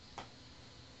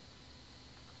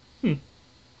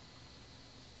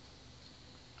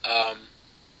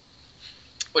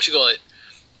 What you call it?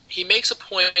 He makes a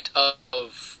point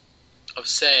of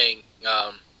saying,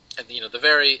 and the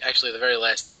very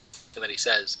last thing that he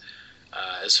says,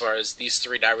 as far as these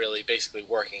three not really basically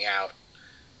working out.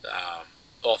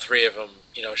 All three of them,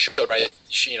 showed right.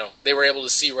 They were able to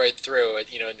see right through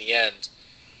it. In the end,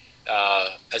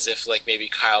 as if maybe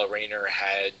Kyle Rayner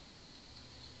had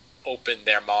opened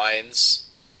their minds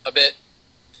a bit.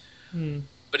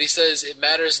 But he says it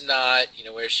matters not,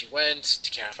 where she went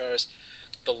to Carol Ferris.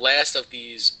 The last of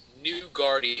these new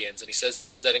Guardians, and he says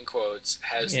that in quotes,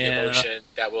 has the Yeah. emotion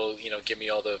that will, give me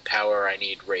all the power I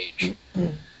need, rage.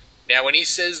 Now, when he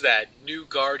says that, new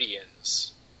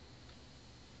Guardians,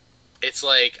 it's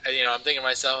like, I'm thinking to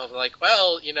myself, I'm like,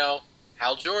 well,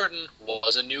 Hal Jordan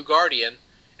was a new Guardian,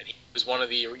 and he was one of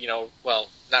the, well,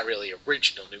 not really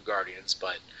original new Guardians,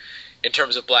 but in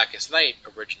terms of Blackest Night,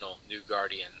 original new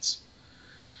Guardians.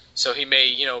 So he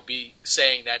may, be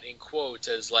saying that in quotes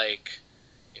as like,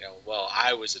 well,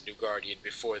 I was a new Guardian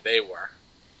before they were.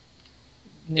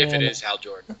 Yeah. If it is Hal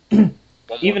Jordan.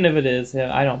 Even if it is,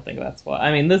 yeah, I don't think that's why.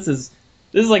 I mean, this is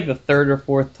like the third or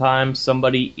fourth time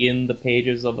somebody in the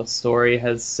pages of a story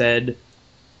has said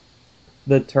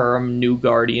the term "New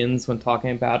Guardians" when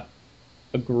talking about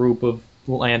a group of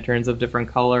lanterns of different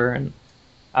color, and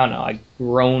I don't know. I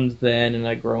groaned then, and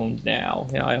I groaned now.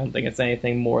 I don't think it's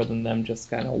anything more than them just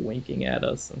kind of winking at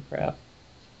us and crap.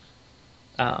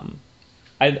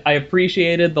 I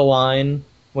appreciated the line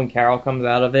when Carol comes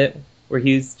out of it, where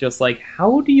he's just like,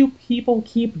 "How do you people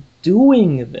keep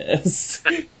doing this?"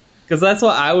 Because that's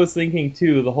what I was thinking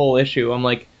too. The whole issue, I'm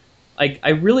like, I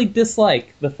really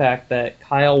dislike the fact that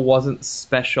Kyle wasn't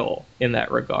special in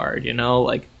that regard.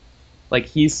 Like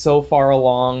he's so far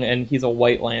along, and he's a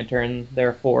White Lantern,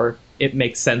 therefore it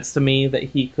makes sense to me that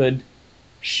he could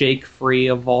shake free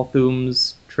of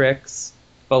Volthoom's tricks.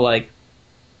 But like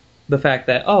the fact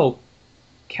that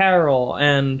Carol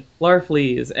and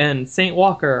Larfleeze and Saint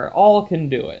Walker all can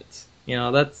do it,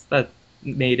 that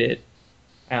made it.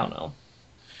 I don't know.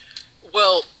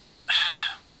 Well,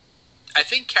 I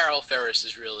think Carol Ferris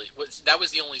is that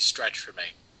was the only stretch for me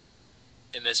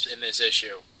in this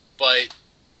issue. But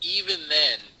even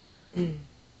then,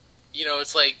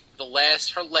 it's like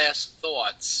her last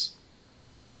thoughts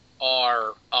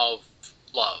are of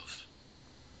love.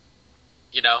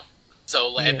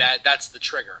 So and that's the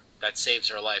trigger that saves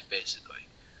her life, basically.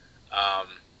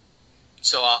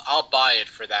 So I'll buy it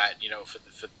for that,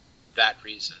 for that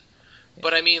reason. Yeah.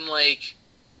 But I mean, like,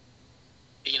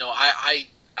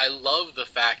 I love the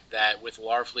fact that with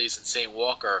Larfleeze and Saint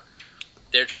Walker,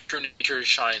 their true natures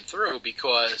shine through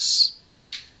because,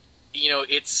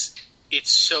 it's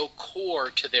so core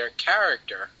to their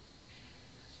character.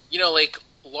 Like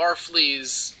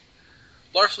Larfleeze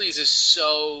is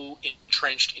so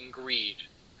entrenched in greed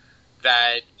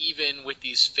that even with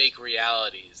these fake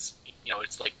realities,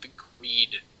 it's like the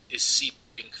greed is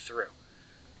seeping through.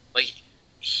 Like,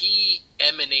 he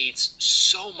emanates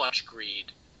so much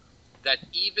greed that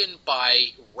even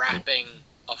by wrapping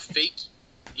a fake,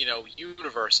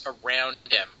 universe around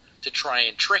him to try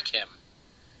and trick him,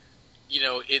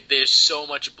 there's so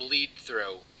much bleed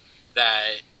through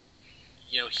that,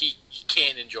 he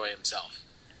can't enjoy himself.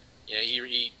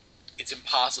 It's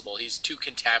impossible. He's too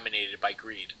contaminated by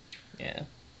greed. Yeah.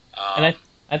 And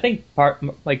I think part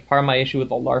of my issue with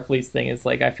the Larfleeze thing is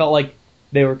like I felt like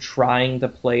they were trying to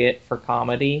play it for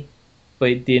comedy, but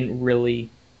it didn't really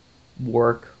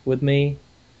work with me.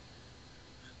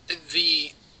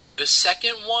 The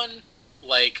second one,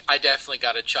 like, I definitely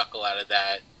got a chuckle out of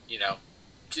that.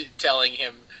 Telling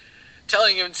him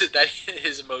that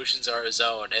his emotions are his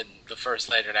own, and the First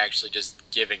Lantern actually just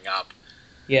giving up.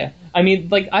 Yeah, I mean,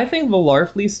 like, I think the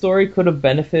Larfleeze story could have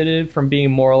benefited from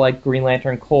being more like Green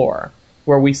Lantern Corps,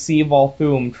 where we see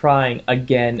Volthoom trying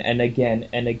again and again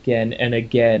and again and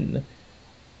again.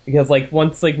 Because, like,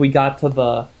 once, like, we got to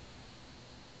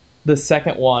the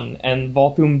second one, and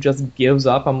Volthoom just gives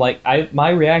up, I'm like, my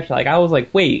reaction, like, I was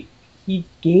like, wait, he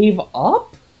gave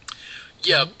up?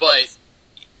 Yeah, but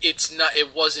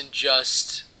it wasn't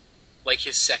just, like,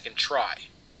 his second try.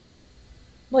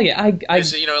 Well, yeah,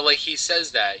 like, he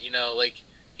says that, like,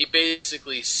 he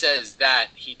basically says that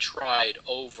he tried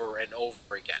over and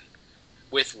over again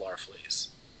with Larfleeze.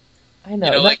 I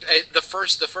know. Like, the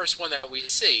first one that we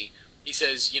see, he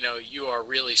says, you are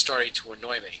really starting to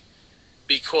annoy me.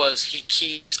 Because he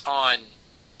keeps on,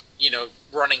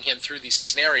 running him through these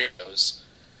scenarios,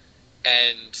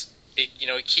 and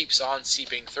it keeps on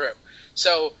seeping through.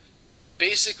 So,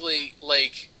 basically,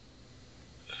 like,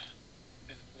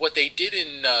 what they did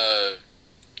in,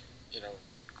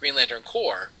 Green Lantern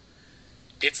Corps,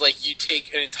 it's like you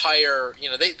take an entire,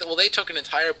 they took an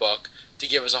entire book to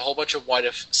give us a whole bunch of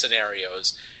what-if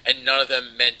scenarios, and none of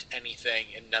them meant anything,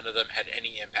 and none of them had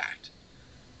any impact.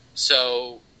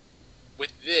 So,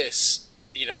 with this,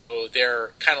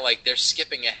 they're kind of like they're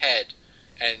skipping ahead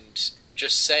and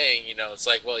just saying, it's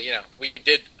like, well,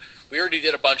 we already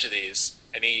did a bunch of these,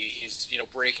 and he's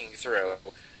breaking through,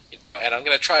 and I'm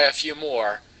going to try a few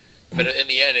more, but in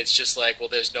the end, it's just like, well,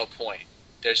 there's no point.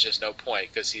 There's just no point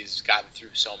because he's gotten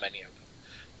through so many of them,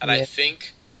 and yeah. I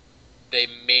think they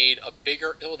made a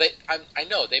bigger. Well, I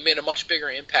know they made a much bigger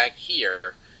impact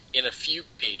here in a few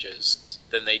pages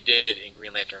than they did in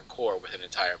Green Lantern Corps with an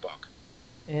entire book.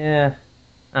 Yeah,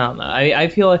 I don't know. I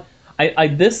feel like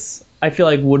I feel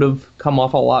like would have come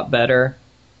off a lot better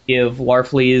if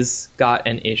Larfleeze got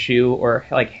an issue or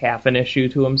like half an issue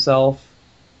to himself.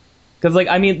 Because like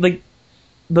I mean like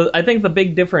I think the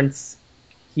big difference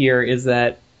here is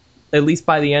that at least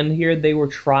by the end here they were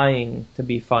trying to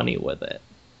be funny with it,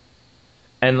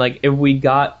 and like if we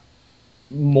got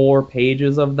more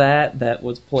pages of that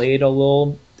was played a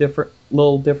little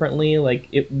differently, like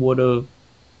it would have.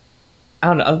 I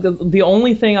don't know. The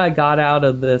only thing I got out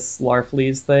of this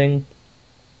Larfleeze thing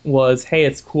was, hey,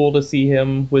 it's cool to see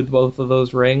him with both of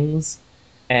those rings,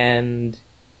 and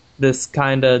this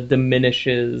kind of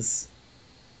diminishes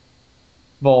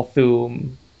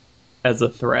Volthoom as a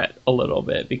threat a little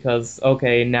bit because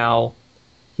okay, now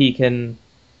he can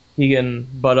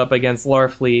butt up against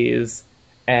Larfleeze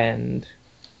and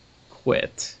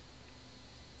quit.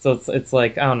 So it's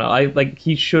like I don't know. I like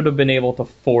he should have been able to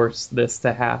force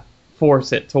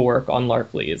it to work on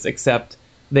Larfleeze, except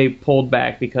they pulled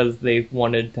back because they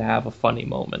wanted to have a funny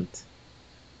moment.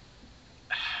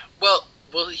 Well,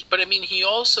 but I mean, he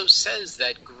also says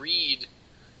that greed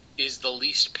is the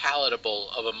least palatable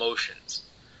of emotions.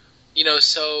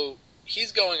 So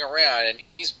he's going around and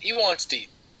he wants to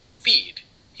feed.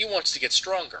 He wants to get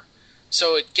stronger.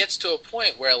 So it gets to a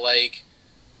point where like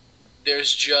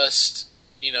there's just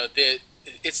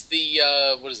it's the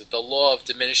what is it? The law of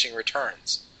diminishing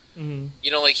returns.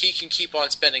 Mm-hmm. Like he can keep on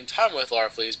spending time with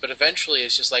Larfleeze, but eventually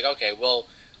it's just like, okay, well,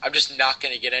 I'm just not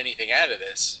going to get anything out of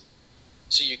this.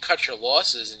 So you cut your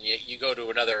losses and you go to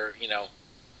another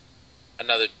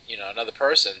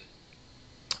person.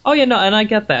 Oh yeah, no, and I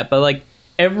get that, but like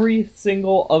every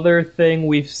single other thing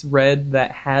we've read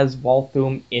that has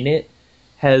Volthoom in it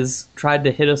has tried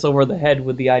to hit us over the head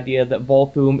with the idea that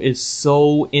Volthoom is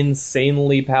so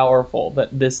insanely powerful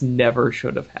that this never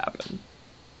should have happened.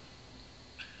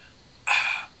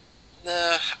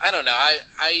 I don't know.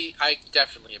 I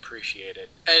definitely appreciate it.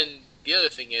 And the other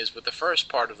thing is, with the first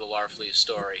part of the Larfleeze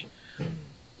story,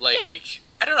 like,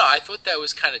 I don't know, I thought that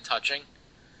was kind of touching.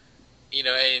 In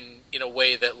a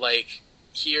way that, like,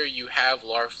 here you have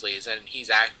Larfleeze, and he's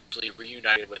actually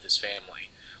reunited with his family.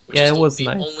 Which Yeah, is it was the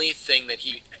nice. only thing that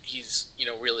he's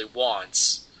really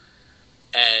wants.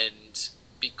 And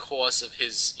because of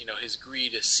his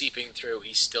greed is seeping through,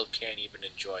 he still can't even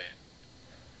enjoy it.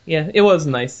 Yeah, it was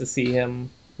nice to see him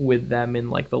with them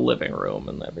in like the living room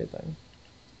and everything.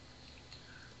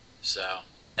 So,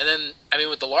 and then I mean,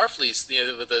 with the Larfleeze,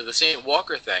 with the Saint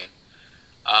Walker thing,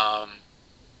 I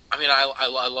mean,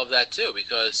 I love that too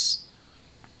because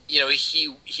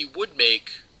he would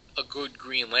make a good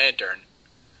Green Lantern,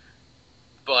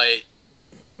 but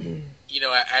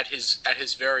at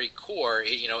his very core,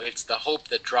 it's the hope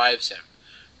that drives him.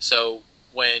 So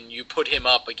when you put him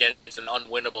up against an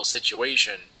unwinnable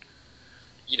situation,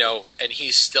 and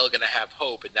he's still going to have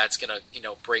hope, and that's going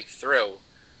to break through.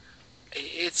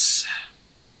 It's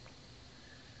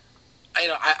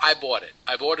I bought it.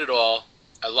 I bought it all.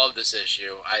 I love this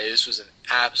issue. This was an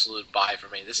absolute buy for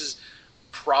me. This is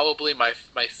probably my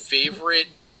favorite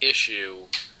issue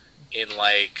in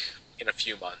a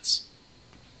few months.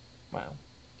 Wow.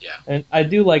 Yeah. And I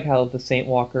do like how the Saint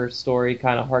Walker story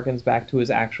kind of harkens back to his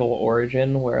actual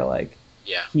origin, where like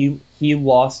Yeah. he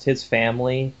lost his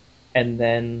family, and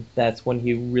then that's when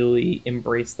he really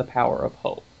embraced the power of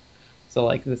hope. So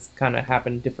like this kind of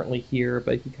happened differently here,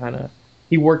 but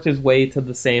he worked his way to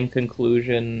the same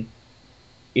conclusion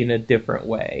in a different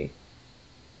way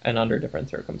and under different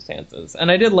circumstances. And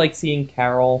I did like seeing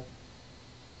Carol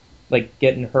like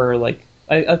getting her like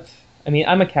I mean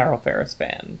I'm a Carol Ferris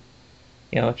fan.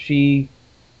 She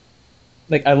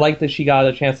like I like that she got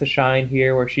a chance to shine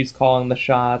here where she's calling the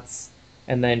shots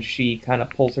and then she kind of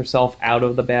pulls herself out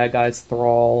of the bad guy's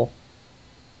thrall.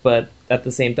 But at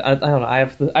the same time, I don't know.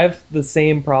 I have the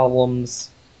same problems.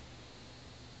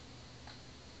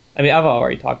 I mean, I've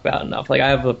already talked about it enough. Like, I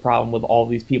have the problem with all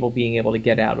these people being able to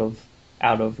get out of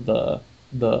the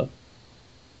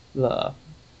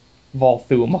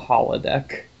Volthoom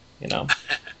holodeck.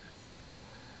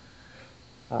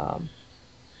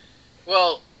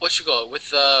 Well, what you call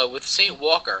it with Saint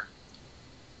Walker?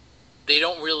 They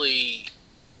don't really,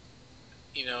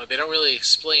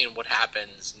 explain what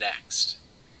happens next.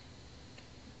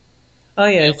 Oh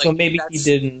yeah, so Like maybe he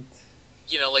didn't.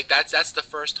 Like that's the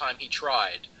first time he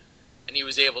tried, and he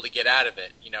was able to get out of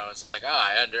it. It's like,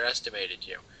 I underestimated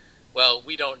you. Well,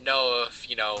 we don't know if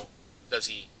does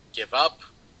he give up?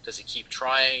 Does he keep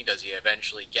trying? Does he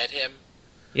eventually get him?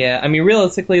 Yeah, I mean,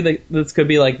 realistically, this could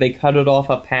be like they cut it off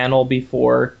a panel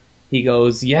before he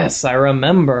goes, "Yes, I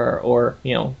remember," or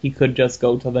he could just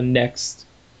go to the next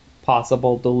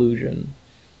possible delusion.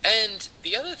 And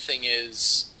the other thing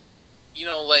is,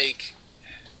 like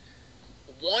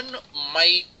one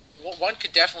might one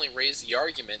could definitely raise the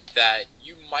argument that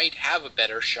you might have a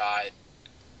better shot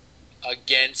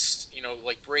against,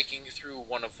 like breaking through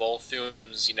one of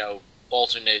Volthoom's,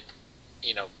 alternate,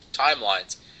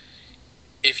 timelines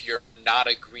if you're not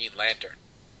a Green Lantern.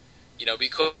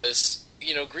 Because,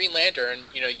 Green Lantern,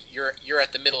 you're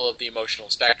at the middle of the emotional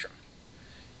spectrum.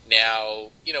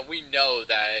 Now, we know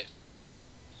that,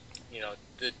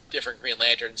 the different Green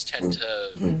Lanterns tend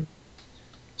to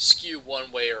skew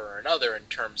one way or another in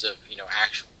terms of,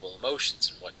 actual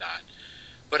emotions and whatnot.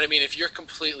 But I mean, if you're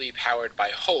completely powered by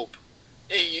hope,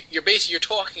 you're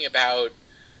talking about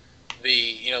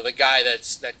the guy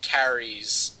that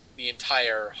carries the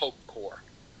entire Hope Corps.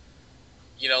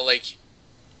 Like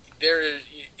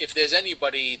if there's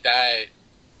anybody that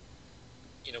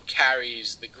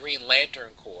carries the Green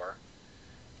Lantern Corps,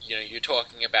 you're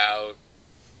talking about,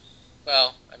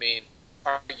 well, I mean,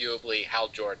 arguably Hal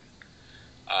Jordan.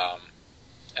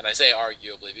 And I say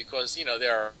arguably because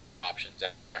there are options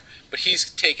there, but he's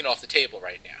taken off the table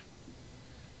right now.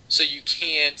 So you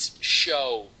can't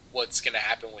show what's going to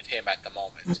happen with him at the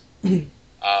moment.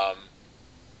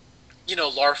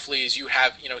 Larfleeze, you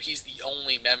have, he's the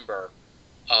only member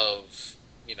of,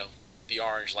 the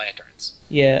Orange Lanterns.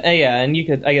 Yeah, and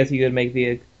I guess you could make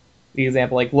the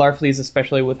example, like Larfleeze,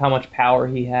 especially with how much power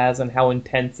he has and how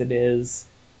intense it is,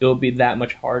 it will be that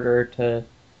much harder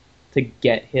to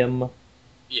get him.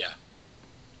 Yeah.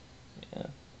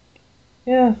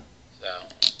 Yeah. So,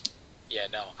 yeah,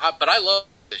 no. But I love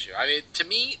this issue. I mean, to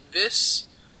me, this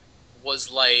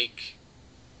was like,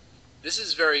 this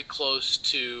is very close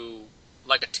to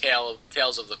like a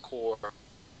Tales of the Corps.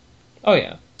 Oh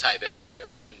yeah. Type it.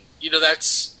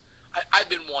 That's I've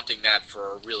been wanting that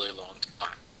for a really long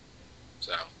time.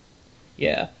 So.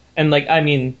 Yeah, and like I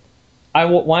mean,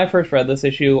 when I first read this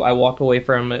issue, I walked away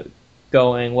from it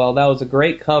going, well, that was a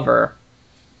great cover,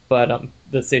 but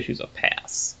this issue's a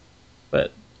pass.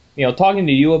 But talking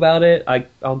to you about it,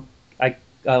 I'll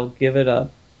give it a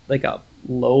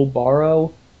low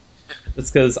borrow.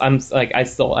 It's because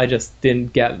I just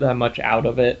didn't get that much out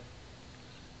of it.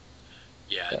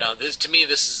 Yeah, so. No, this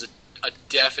is a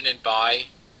definite buy.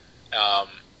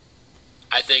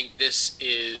 I think this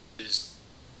is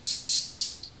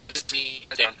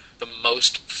the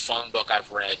most fun book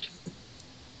I've read.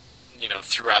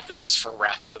 Throughout for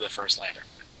Wrath of the First Lantern.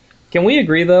 Can we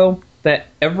agree though that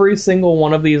every single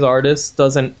one of these artists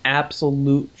does an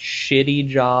absolute shitty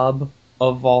job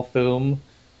of Volthoom?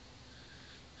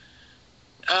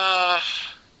 I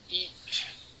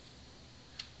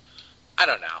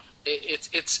don't know.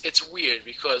 It's weird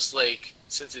because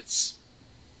since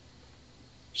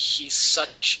he's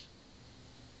such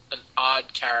an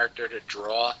odd character to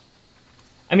draw.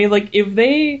 I mean, if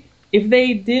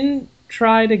they didn't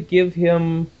try to give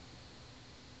him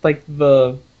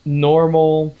the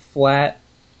normal flat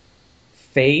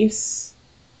face,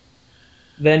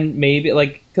 then maybe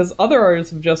because other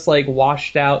artists have just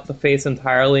washed out the face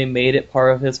entirely and made it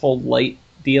part of his whole light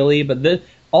dealy, but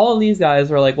all of these guys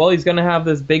are well, he's gonna have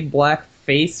this big black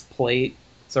face plate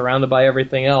surrounded by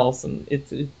everything else, and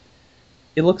it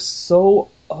looks so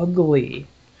ugly,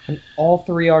 and all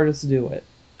three artists do it.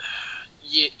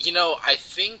 Yeah, I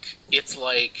think it's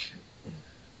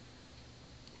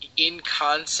in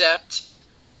concept,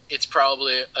 it's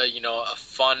probably a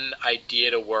fun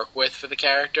idea to work with for the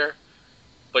character,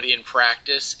 but in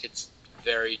practice, it's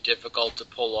very difficult to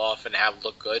pull off and have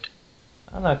look good.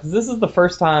 I don't know, because this is the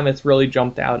first time it's really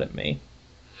jumped out at me.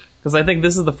 Because I think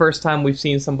this is the first time we've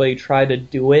seen somebody try to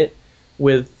do it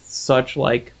with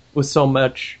with so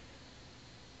much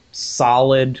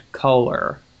solid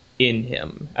color in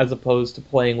him, as opposed to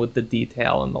playing with the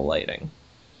detail and the lighting.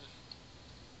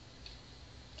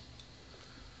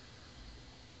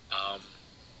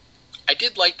 I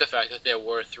did like the fact that there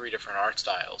were 3 different art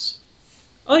styles.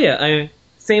 Oh yeah,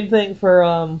 same thing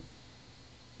for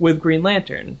with Green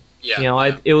Lantern.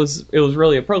 Yeah, it was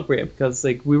really appropriate because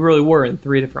we really were in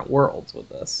 3 different worlds with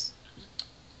this.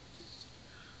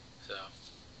 So,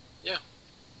 yeah,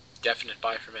 definite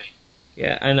buy for me.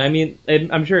 Yeah, and I mean,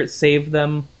 I'm sure it saved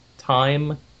them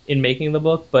time in making the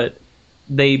book, but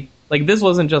they this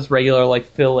wasn't just regular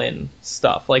fill-in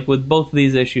stuff. With both of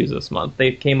these issues this month,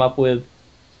 they came up with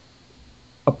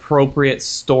appropriate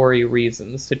story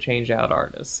reasons to change out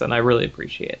artists, and I really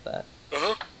appreciate that.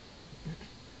 Uh-huh.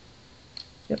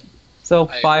 Yep. So,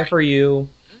 buy for you,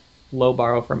 low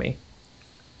borrow for me.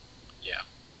 Yeah.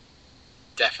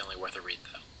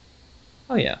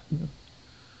 Oh yeah,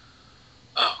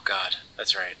 Oh God,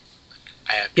 that's right.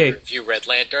 I have to yeah, review Red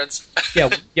Lanterns.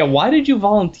 yeah. Why did you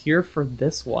volunteer for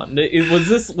this one?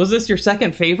 Was this your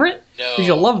second favorite? Did you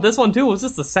No, love this one too? Was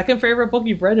this the second favorite book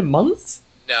you've read in months?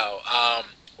 no.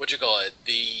 What you call it?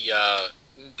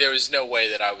 There was no way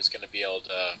that I was going to be able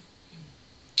to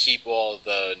keep all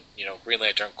the Green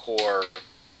Lantern core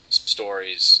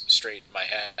stories straight in my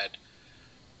head.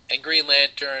 And Green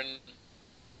Lantern,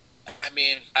 I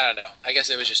mean, I don't know. I guess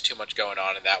it was just too much going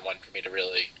on in that one for me to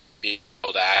really be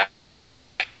able to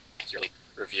accurately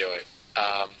review it.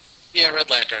 Yeah, Red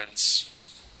Lanterns.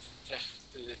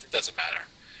 It doesn't matter.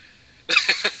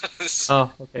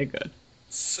 Oh, okay, good.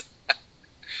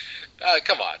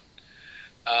 Come on.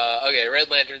 Okay, Red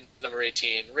Lantern number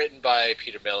 18, written by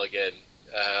Peter Milligan,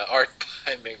 art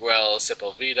by Miguel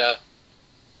Sepulveda.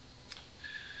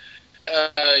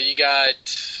 You got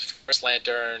First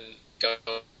Lantern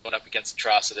going up against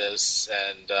Atrocitus,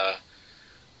 and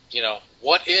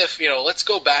what if let's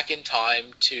go back in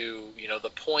time to the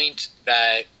point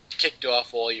that kicked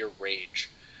off all your rage.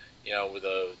 With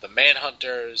the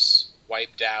Manhunters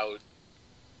wiped out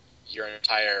your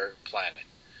entire planet.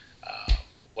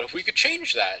 What if we could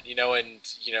change that? And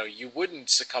you wouldn't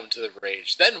succumb to the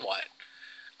rage. Then what?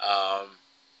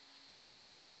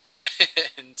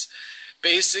 And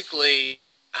basically,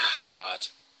 God,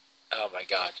 oh my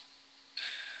God.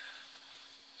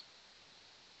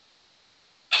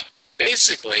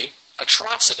 Basically,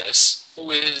 Atrocitus,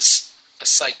 who is a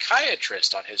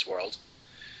psychiatrist on his world,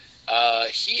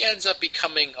 he ends up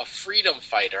becoming a freedom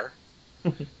fighter,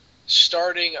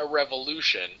 starting a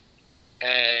revolution,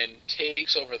 and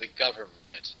takes over the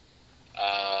government.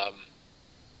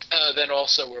 Then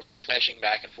also we're flashing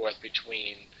back and forth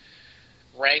between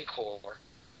Rancor,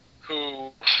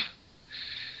 who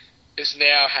is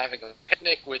now having a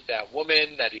picnic with that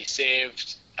woman that he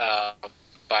saved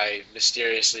by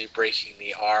mysteriously breaking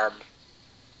the arm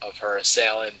of her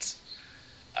assailant.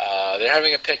 They're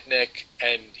having a picnic,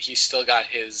 and he's still got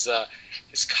his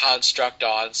construct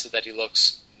on so that he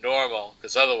looks normal,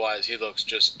 because otherwise he looks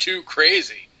just too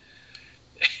crazy.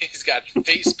 He's got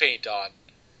face paint on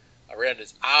around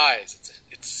his eyes.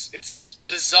 It's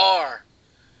bizarre.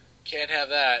 Can't have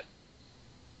that.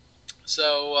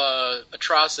 So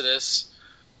Atrocitus,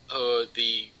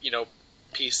 the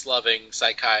peace-loving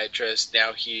psychiatrist,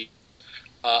 now he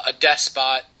a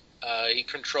despot. He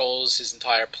controls his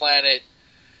entire planet.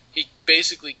 He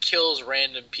basically kills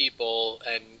random people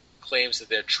and claims that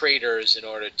they're traitors in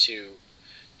order to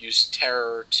use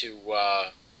terror to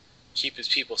keep his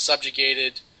people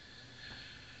subjugated.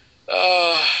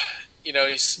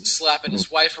 He's slapping his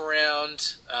wife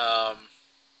around.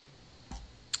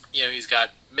 He's got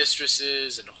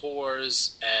mistresses and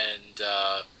whores, and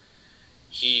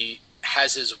he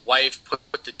has his wife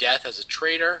put to death as a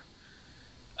traitor.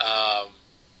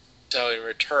 So in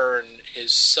return,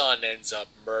 his son ends up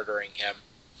murdering him.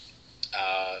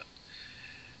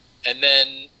 And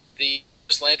then the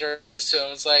Lantern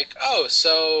is like, oh,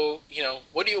 so,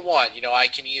 what do you want? I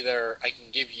can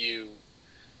give you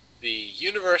the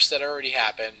universe that already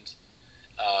happened,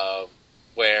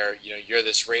 where, you're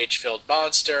this rage-filled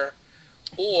monster,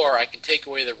 or I can take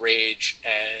away the rage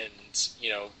and,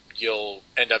 you'll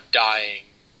end up dying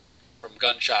from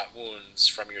gunshot wounds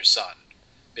from your son,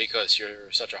 because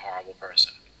you're such a horrible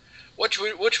person. Which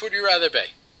would you rather be?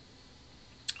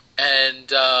 And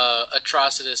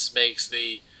Atrocitus makes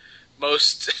the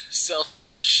most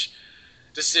selfish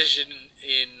decision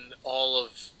in all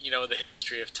of the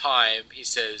history of time. He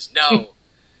says no.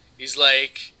 He's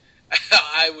like,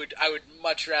 I would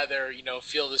much rather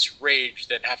feel this rage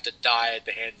than have to die at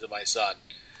the hands of my son.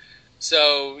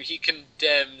 So he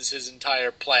condemns his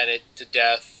entire planet to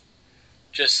death,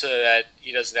 just so that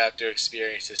he doesn't have to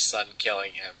experience his son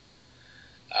killing him.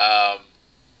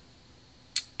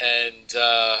 And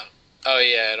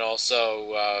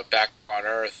also back on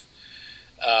Earth,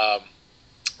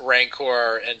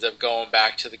 Rancor ends up going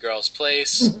back to the girl's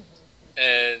place,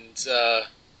 and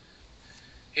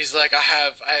he's like, I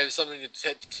have something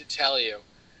to tell you.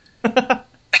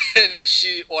 And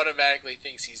she automatically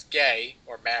thinks he's gay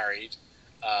or married,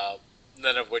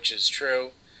 none of which is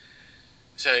true.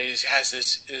 So he has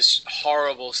this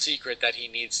horrible secret that he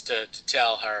needs to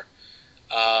tell her.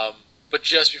 But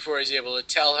just before he's able to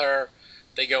tell her,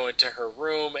 they go into her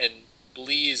room, and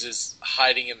Bleeze is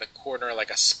hiding in the corner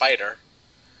like a spider.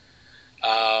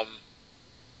 But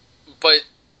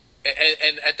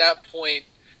at that point,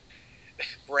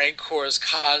 Rancor's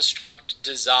construct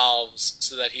dissolves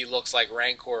so that he looks like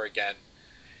Rancor again.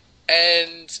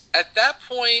 And at that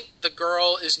point, the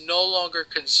girl is no longer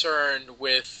concerned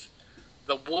with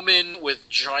the woman with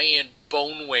giant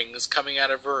bone wings coming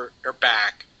out of her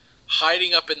back,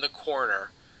 hiding up in the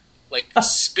corner, like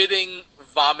spitting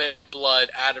vomit blood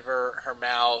out of her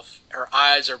mouth. Her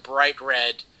eyes are bright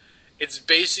red. It's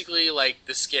basically like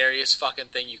the scariest fucking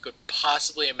thing you could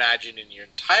possibly imagine in your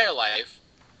entire life.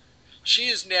 She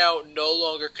is now no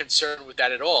longer concerned with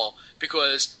that at all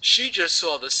because she just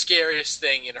saw the scariest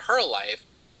thing in her life.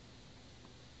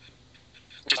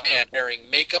 Just wearing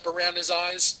makeup around his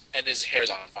eyes and his hair's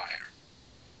on fire.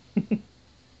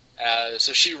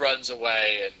 So she runs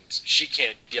away and she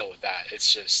can't deal with that.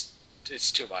 It's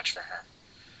too much for her.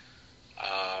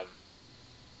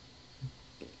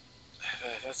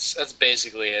 That's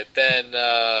basically it. Then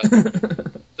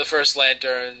the first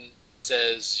Lantern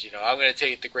says, I'm going to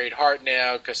take the Great Heart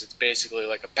now because it's basically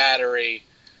like a battery.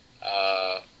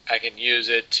 I can use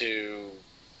it to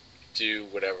do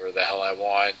whatever the hell I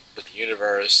want with the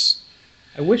universe.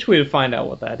 I wish we would find out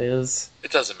what that is.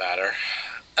 It doesn't matter.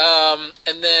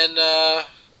 And then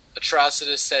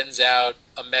Atrocitus sends out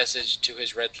a message to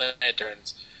his Red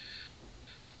Lanterns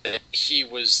that he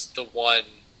was the one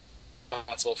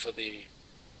responsible for the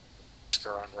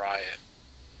on Riot.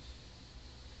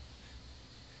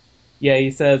 Yeah,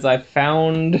 he says, I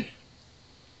found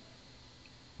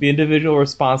the individual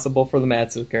responsible for the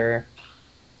massacre.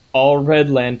 All Red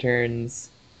Lanterns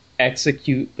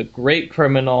execute the great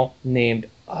criminal named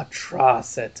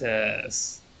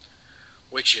Atrocitus.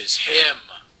 Which is him.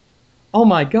 Oh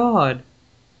my god.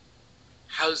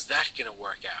 How's that gonna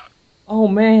work out? Oh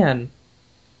man.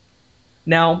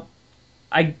 Now,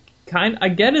 I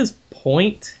get his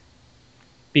point,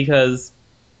 because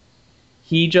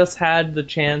he just had the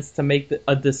chance to make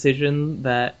a decision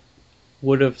that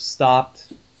would have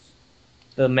stopped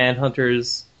the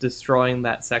Manhunters destroying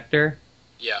that sector.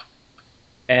 Yeah.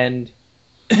 And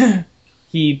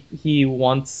he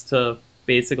wants to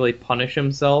basically punish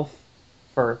himself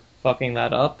for fucking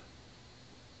that up.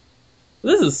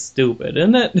 This is stupid,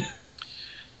 isn't it?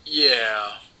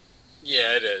 Yeah.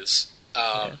 Yeah, it is.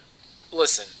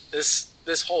 Listen,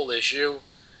 this whole issue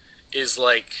is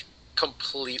like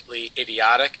completely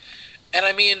idiotic. And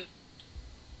I mean,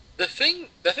 the thing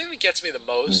that gets me the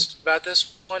most about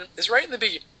this one is right in the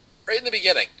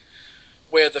beginning,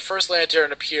 where the first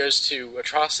Lantern appears to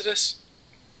Atrocitus.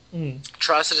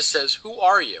 Atrocitus says, "Who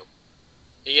are you?"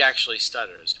 He actually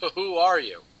stutters. "Who are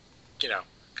you?"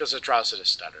 Because Atrocitus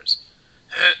stutters.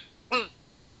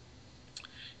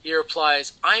 He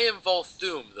replies, "I am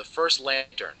Volthoom, the first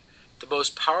Lantern, the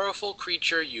most powerful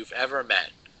creature you've ever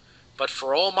met. But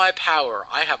for all my power,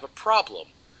 I have a problem.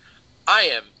 I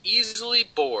am easily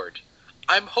bored.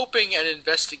 I'm hoping an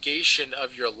investigation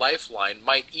of your lifeline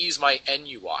might ease my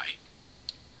ennui."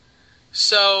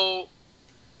 So,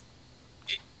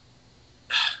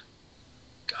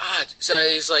 God, so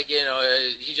he's like,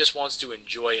 he just wants to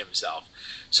enjoy himself.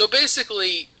 So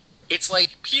basically, it's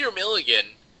like Peter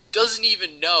Milligan doesn't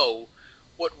even know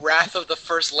what Wrath of the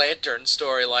First Lantern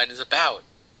storyline is about.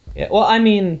 Yeah, well, I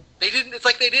mean, It's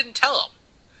like they didn't tell him.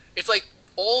 It's like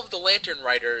all of the Lantern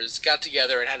writers got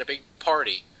together and had a big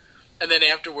party, and then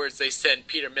afterwards they sent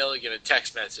Peter Milligan a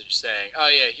text message saying, "Oh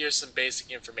yeah, here's some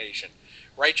basic information.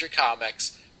 Write your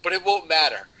comics, but it won't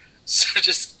matter. So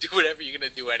just do whatever you're gonna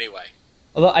do anyway."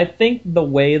 although I think the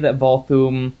way that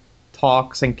Volthoom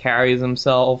talks and carries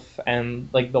himself, and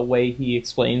like the way he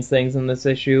explains things in this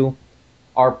issue,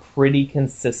 are pretty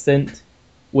consistent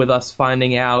with us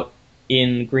finding out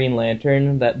in Green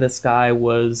Lantern that this guy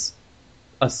was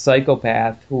a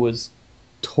psychopath who was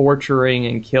torturing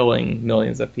and killing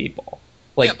millions of people.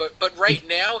 Like, yeah, but right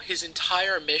now his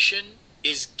entire mission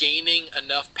is gaining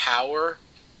enough power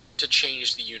to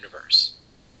change the universe.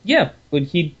 Yeah, but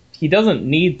he doesn't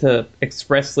need to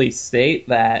expressly state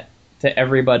that to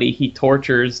everybody he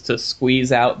tortures to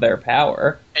squeeze out their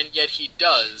power. And yet he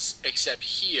does, except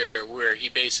here, where he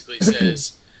basically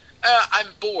says, "I'm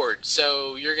bored,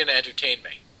 so you're going to entertain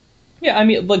me." Yeah, I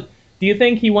mean, look, do you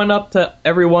think he went up to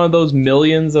every one of those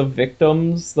millions of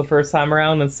victims the first time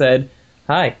around and said,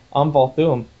 "Hi, I'm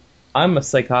Volthoom. I'm a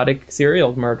psychotic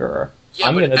serial murderer. Yeah,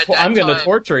 I'm gonna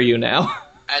torture you now."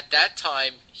 At that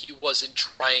time, he wasn't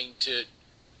trying to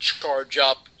charge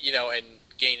up, and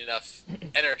gain enough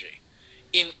energy.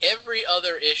 In every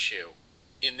other issue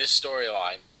in this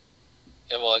storyline,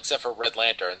 well, except for Red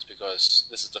Lanterns, because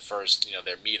this is the first,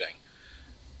 they're meeting,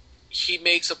 he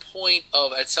makes a point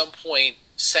of, at some point,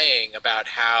 saying about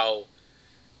how,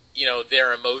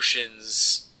 their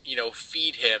emotions,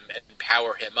 feed him and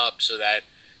power him up so that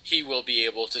he will be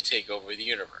able to take over the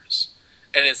universe.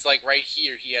 And it's like right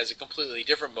here, he has a completely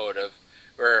different motive,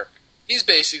 where, He's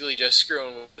basically just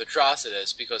screwing with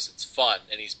Atrocitus because it's fun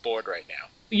and he's bored right now.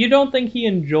 You don't think he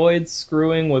enjoyed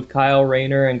screwing with Kyle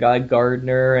Rayner and Guy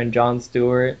Gardner and Jon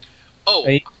Stewart? Oh,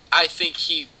 Right? I think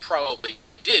he probably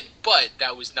did, but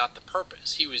that was not the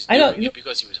purpose. He was doing it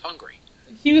because he was hungry.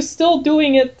 He was still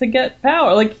doing it to get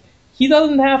power. Like, he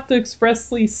doesn't have to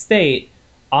expressly state,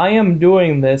 I am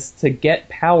doing this to get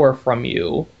power from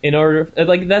you in order...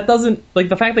 Like, that doesn't... Like,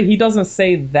 the fact that he doesn't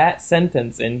say that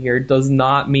sentence in here does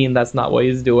not mean that's not what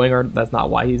he's doing or that's not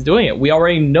why he's doing it. We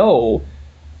already know...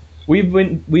 We've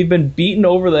been beaten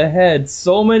over the head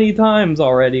so many times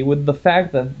already with the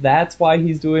fact that that's why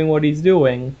he's doing what he's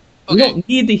doing. Okay. We don't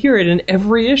need to hear it in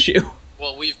every issue.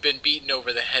 Well, we've been beaten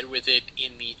over the head with it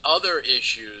in the other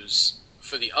issues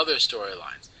for the other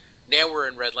storylines. Now we're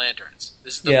in Red Lanterns.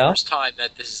 This is the first time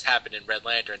that this has happened in Red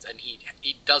Lanterns, and he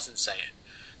doesn't say it.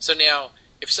 So now,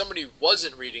 if somebody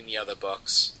wasn't reading the other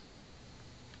books,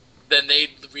 then they'd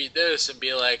read this and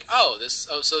be like,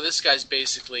 so this guy's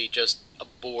basically just a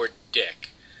bored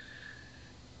dick.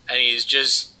 And he's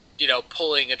just,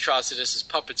 pulling Atrocitus'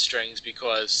 puppet strings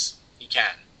because he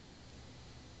can.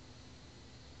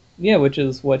 Yeah, which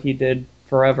is what he did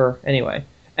forever anyway.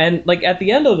 And, like, at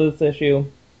the end of this issue,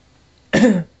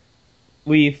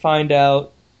 we find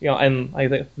out, and I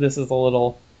think this is a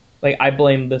little... Like, I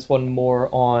blame this one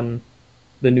more on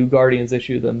the New Guardians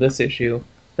issue than this issue,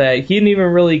 that he didn't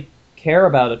even really care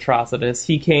about Atrocitus.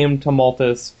 He came to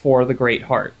Malthus for the Great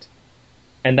Heart.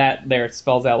 And that there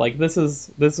spells out, like, this is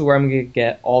where I'm going to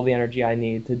get all the energy I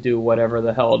need to do whatever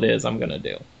the hell it is I'm going to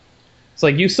do. So,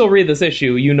 like, you still read this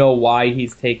issue, you know why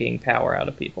he's taking power out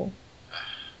of people.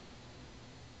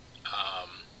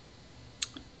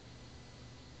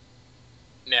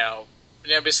 Now,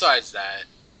 besides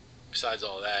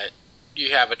all that,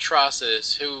 you have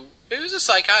Atrocitus, who was a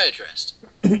psychiatrist.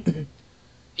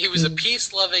 He was a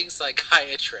peace-loving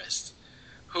psychiatrist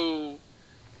who,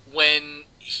 when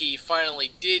he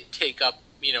finally did take up,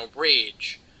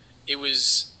 rage, it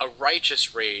was a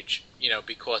righteous rage,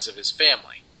 because of his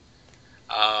family.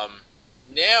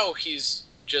 Now he's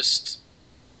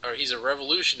a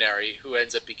revolutionary who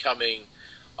ends up becoming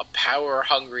a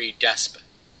power-hungry despot.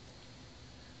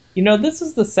 This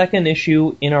is the second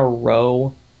issue in a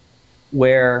row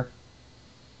where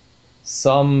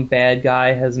some bad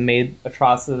guy has made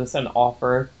Atrocitus an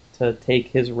offer to take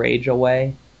his rage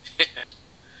away.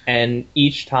 And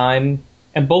each time,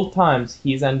 and both times,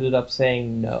 he's ended up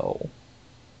saying no.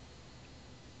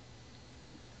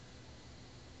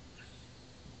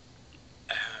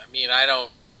 I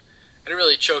don't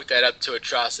really chalk that up to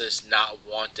Atrocitus not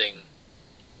wanting,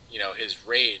 his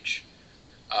rage,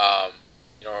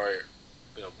 or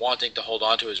wanting to hold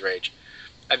on to his rage.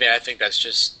 I think that's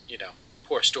just,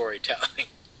 poor storytelling.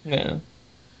 Yeah.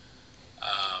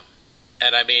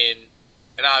 And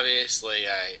obviously,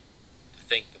 I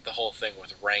think that the whole thing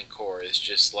with Rancor is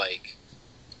just like,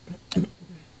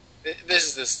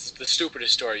 this is the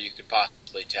stupidest story you could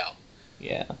possibly tell.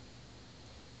 Yeah.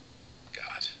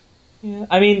 God. Yeah,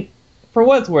 for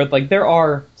what it's worth, like, there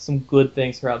are some good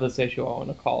things throughout this issue I want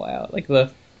to call out. Like,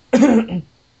 like,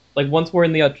 once we're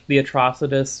in the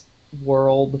Atrocitus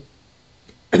world,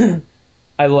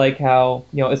 I like how,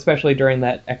 especially during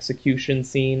that execution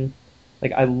scene,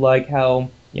 like, I like how,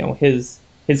 his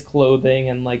clothing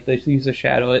and, like, the use of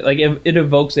shadow, like, it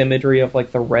evokes imagery of,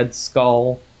 like, the Red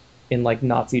Skull in, like,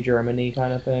 Nazi Germany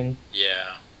kind of thing.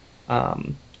 Yeah.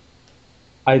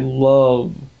 I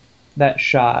love that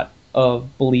shot of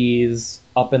Bleez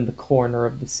up in the corner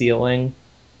of the ceiling.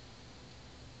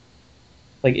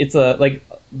 Like,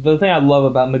 the thing I love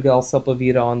about Miguel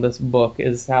Sepulveda on this book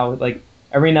is how, like,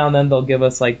 every now and then they'll give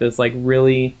us, like, this, like,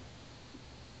 really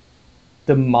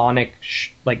demonic,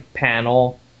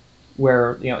 panel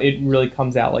where, it really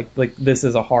comes out like this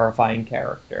is a horrifying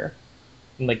character.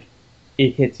 And, like,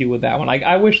 it hits you with that one. Like,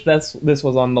 I wish this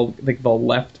was on the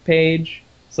left page,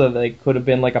 so they could have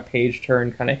been, like, a page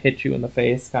turn, kind of hit you in the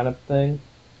face kind of thing.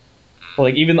 But,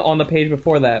 like, even on the page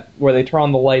before that, where they turn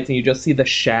on the lights and you just see the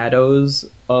shadows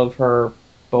of her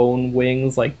bone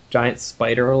wings, like giant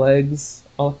spider legs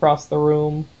all across the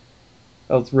room.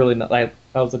 That was really that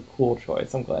was a cool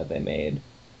choice. I'm glad they made.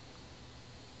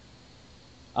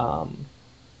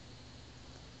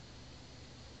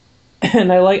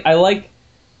 And I like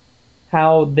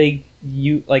how by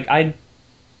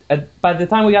the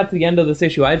time we got to the end of this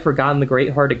issue, I had forgotten the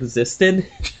Great Heart existed.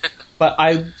 But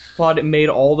I thought it made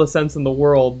all the sense in the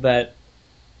world that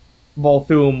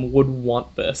Volthoom would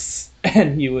want this,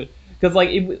 and he would, because, like,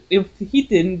 if he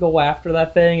didn't go after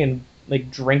that thing and,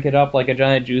 like, drink it up like a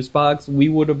giant juice box, we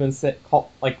would have been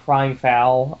crying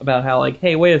foul about how, like,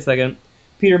 hey, wait a second,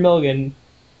 Peter Milligan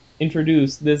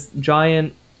introduce this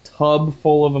giant tub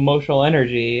full of emotional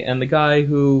energy, and the guy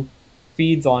who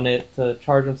feeds on it to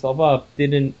charge himself up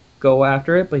didn't go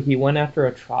after it, but he went after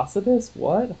Atrocitus?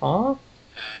 What? Huh?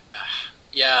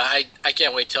 Yeah, I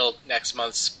can't wait till next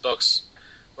month's books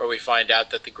where we find out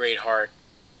that the Great Heart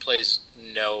plays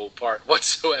no part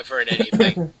whatsoever in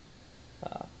anything.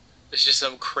 It's just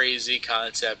some crazy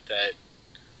concept that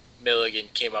Milligan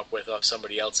came up with off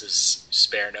somebody else's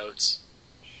spare notes.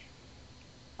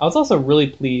 I was also really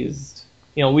pleased.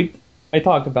 I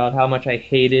talked about how much I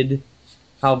hated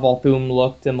how Volthoom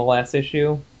looked in the last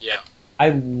issue. Yeah. I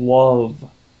love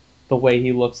the way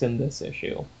he looks in this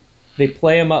issue. They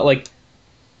play him up like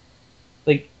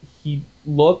he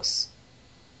looks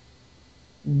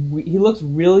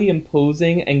really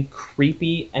imposing and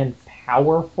creepy and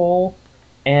powerful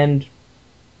and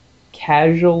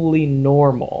casually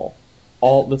normal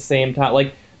all at the same time.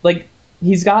 Like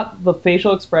he's got the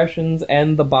facial expressions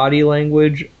and the body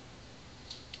language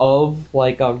of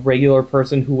like a regular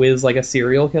person who is like a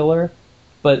serial killer,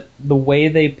 but the way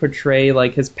they portray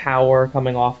like his power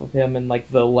coming off of him and like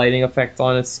the lighting effects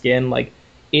on his skin, like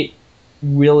it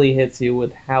really hits you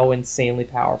with how insanely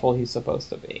powerful he's supposed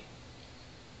to be.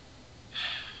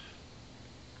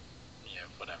 Yeah,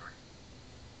 whatever.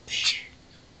 This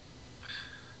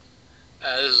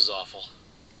is awful.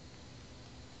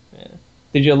 Yeah.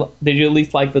 Did you at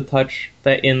least like the touch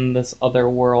that in this other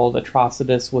world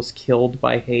Atrocitus was killed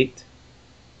by hate?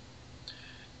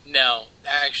 No,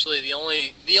 actually, the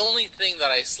only thing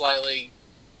that I slightly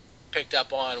picked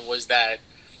up on was that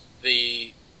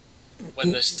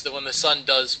when the sun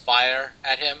does fire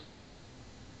at him,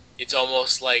 it's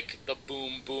almost like the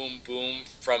boom, boom, boom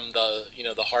from the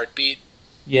the heartbeat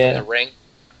from the ring.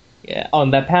 Yeah.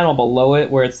 On that panel below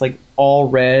it, where it's like all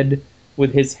red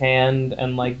with his hand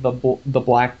and like the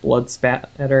black blood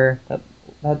spatter.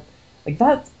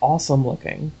 That's awesome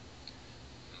looking.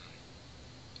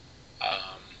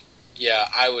 Yeah,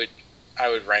 I would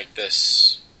rank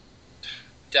this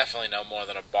definitely no more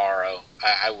than a borrow.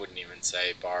 I wouldn't even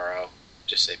say borrow.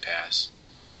 Just say pass.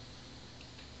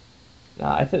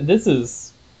 Nah, I think this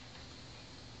is,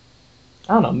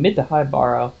 I don't know, mid to high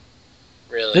borrow.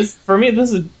 Really? For me,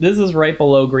 this is right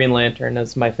below Green Lantern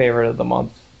as my favorite of the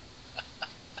month.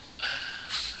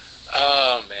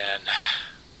 Oh man!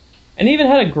 And even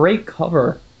had a great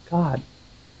cover. God.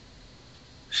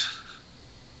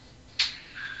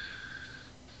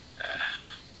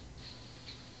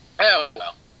 Oh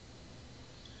well.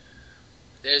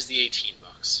 There's the 18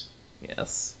 bucks.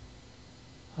 Yes.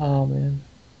 Oh man.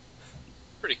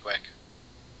 Pretty quick.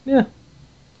 Yeah.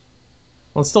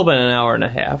 Well, it's still been an hour and a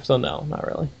half, so no, not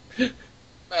really.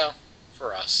 Well,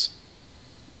 for us.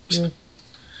 Yeah.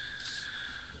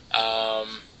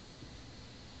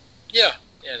 Yeah.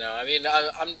 I mean,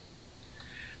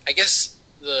 I guess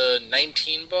the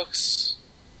 19 books.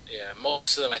 Yeah,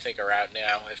 most of them I think are out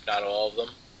now, if not all of them.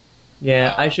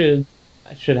 Yeah, I should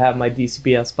have my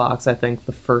DCBS box, I think,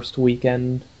 the first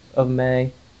weekend of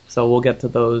May. So we'll get to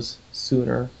those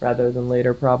sooner rather than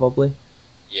later, probably.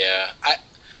 Yeah,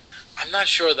 I'm not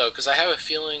sure though, because I have a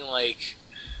feeling like,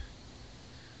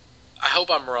 I hope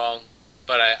I'm wrong,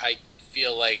 but I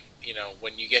feel like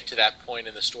when you get to that point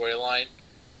in the storyline,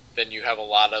 then you have a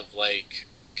lot of like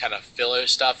kind of filler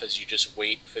stuff as you just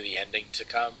wait for the ending to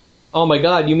come. Oh my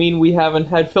god, you mean we haven't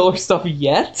had filler stuff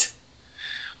yet?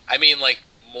 I mean, like,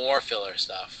 more filler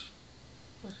stuff.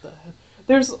 What the heck?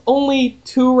 There's only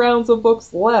 2 rounds of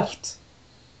books left.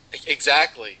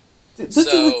 Exactly. This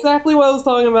is exactly what I was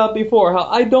talking about before, how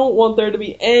I don't want there to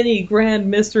be any grand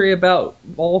mystery about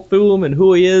Volthoom and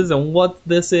who he is and what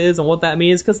this is and what that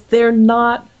means, because they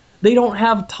don't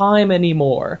have time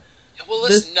anymore. Well,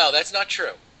 listen, no, that's not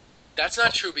true. That's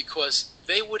not true because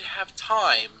they would have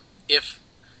time if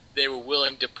they were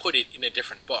willing to put it in a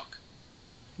different book.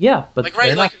 Yeah, but like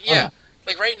right now,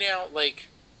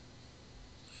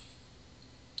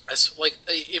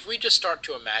 if we just start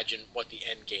to imagine what the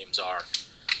end games are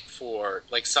for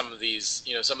like some of these,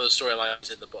 some of the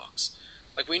storylines in the books.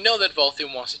 Like we know that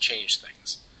Volthoom wants to change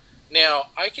things. Now,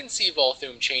 I can see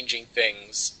Volthoom changing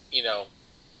things,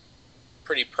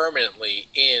 pretty permanently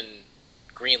in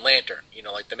Green Lantern,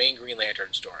 like the main Green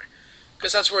Lantern story.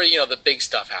 Because that's where, the big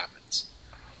stuff happens.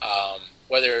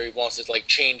 Whether he wants to like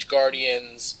change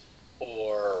Guardians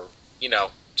or,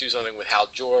 do something with Hal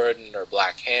Jordan or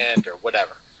Black Hand or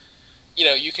whatever.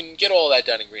 You can get all that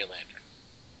done in Green Lantern.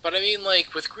 But I mean,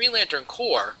 like, with Green Lantern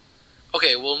Corps,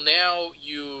 okay, well, now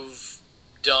you've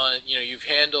done, you've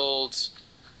handled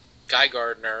Guy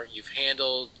Gardner, you've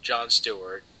handled Jon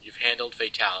Stewart, you've handled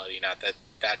Fatality, not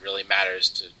that really matters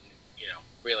to,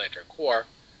 Green Lantern Corps.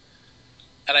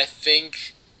 And I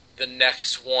think the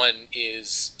next one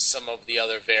is some of the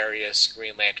other various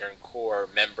Green Lantern Corps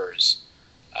members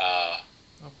Oh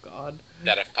God.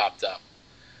 that have popped up.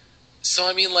 So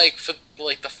I mean, like for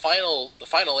like the final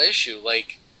issue,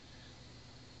 like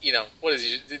what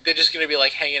is it? They're just going to be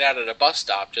like hanging out at a bus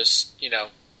stop, just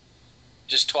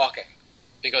just talking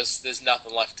because there's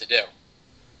nothing left to do.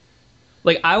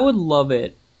 Like, I would love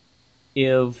it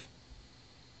if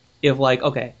like,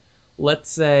 okay, let's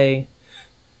say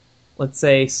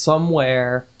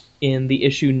somewhere in the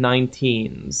issue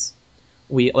 19s,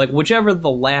 we, like, whichever the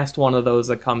last one of those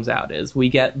that comes out is, we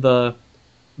get the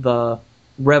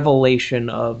revelation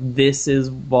of this is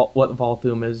what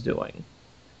Volthoom is doing.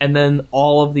 And then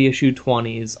all of the issue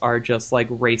 20s are just, like,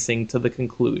 racing to the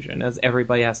conclusion, as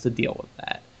everybody has to deal with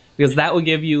that. Because that would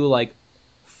give you, like,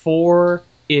 4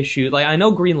 issues. Like, I know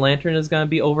Green Lantern is going to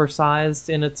be oversized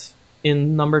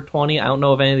in number 20. I don't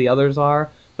know if any of the others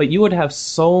are. But you would have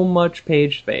so much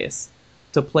page space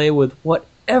to play with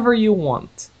whatever you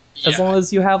want. As long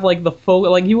as you have, like,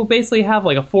 like, you will basically have,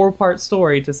 like, a 4-part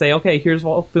story to say, okay, here's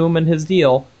Volthoom and his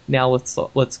deal. Now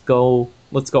let's go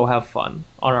have fun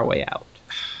on our way out.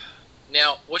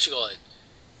 Now, what you call it?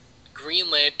 Green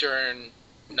Lantern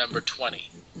number 20.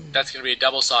 That's going to be a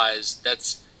double size.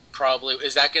 That's probably...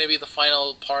 Is that going to be the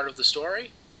final part of the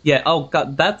story? Yeah, oh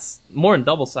God, that's more than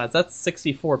double size. That's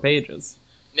 64 pages.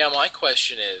 Now, my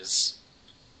question is,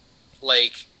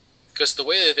 like, because the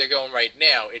way that they're going right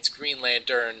now, it's Green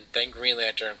Lantern, then Green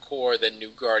Lantern Corps, then New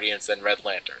Guardians, then Red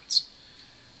Lanterns.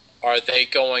 Are they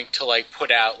going to, like,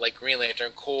 put out, like, Green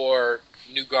Lantern Corps,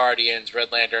 New Guardians,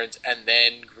 Red Lanterns, and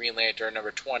then Green Lantern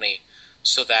number 20,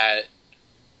 so that,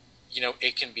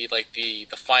 it can be, like, the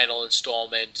final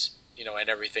installment, and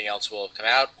everything else will come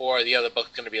out? Or are the other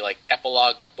books going to be, like,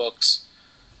 epilogue books,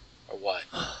 or what?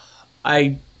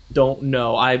 I don't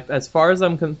know. As far as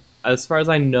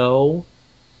I know,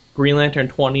 Green Lantern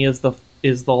 20 is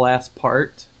the last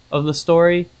part of the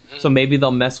story. Mm-hmm. So maybe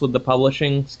they'll mess with the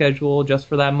publishing schedule just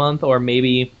for that month, or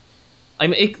maybe, I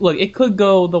mean, it could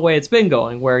go the way it's been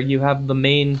going, where you have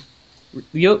the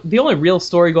only real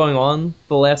story going on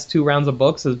the last 2 rounds of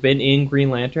books has been in Green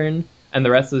Lantern, and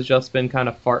the rest has just been kind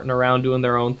of farting around doing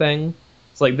their own thing.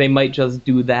 It's like they might just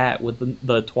do that with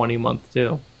the 20 month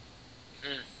too.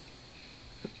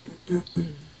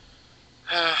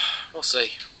 We'll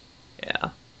see.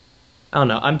 Yeah, I don't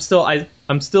know. I'm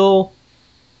still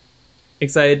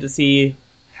excited to see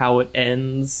how it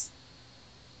ends.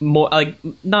 More like,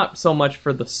 not so much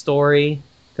for the story,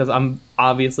 because I'm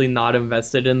obviously not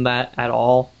invested in that at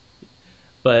all.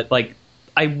 But like,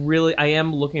 I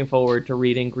am looking forward to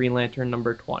reading Green Lantern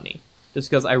number 20, just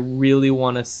because I really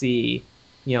want to see,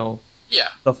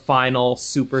 the final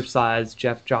supersized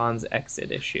Jeff Johns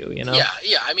exit issue. Yeah.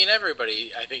 I mean,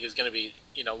 everybody I think is going to be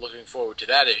looking forward to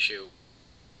that issue.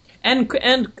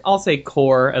 And I'll say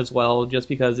Core as well, just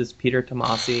because it's Peter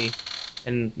Tomasi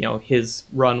and his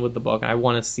run with the book. I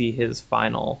want to see his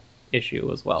final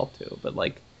issue as well too. But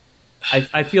like,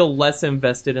 I feel less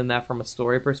invested in that from a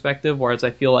story perspective, whereas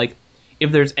I feel like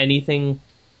if there's anything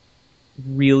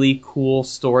really cool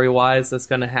story-wise that's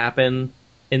going to happen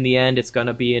in the end, it's going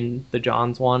to be in the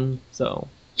Johns one. So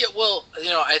yeah, well,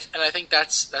 I think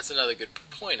that's another good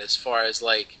point as far as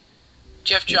like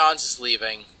Jeff Johns is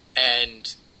leaving,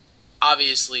 and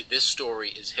obviously this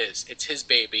story is his. It's his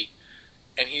baby,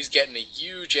 and he's getting a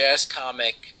huge ass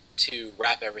comic to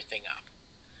wrap everything up.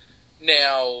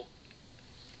 Now,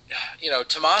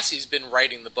 Tomasi's been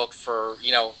writing the book for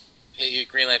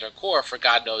Green Lantern Corps for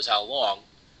God knows how long,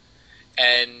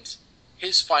 and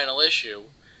his final issue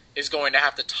is going to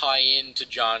have to tie into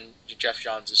Jeff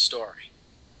Johns' story.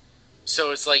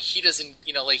 So it's like he doesn't,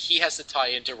 he has to tie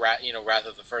into Wrath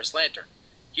of the First Lantern.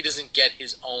 He doesn't get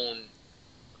his own,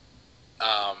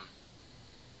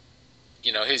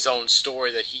 his own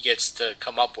story that he gets to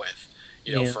come up with,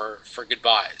 for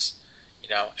goodbyes,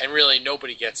 and really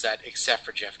nobody gets that except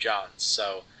for Jeff Johns.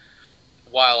 So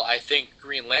while I think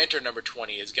Green Lantern number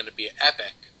 20 is going to be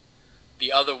epic,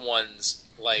 the other ones,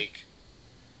 like,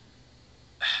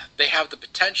 they have the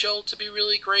potential to be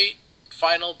really great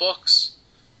final books,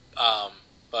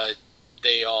 but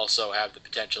they also have the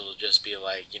potential to just be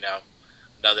like,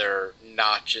 another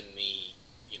notch in the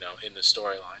in the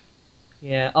storyline.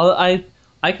 Yeah,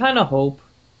 I kind of hope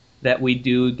that we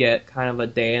do get kind of a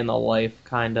day in the life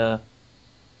kind of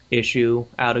issue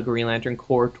out of Green Lantern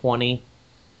Corps 20,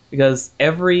 because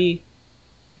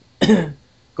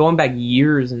going back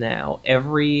years now,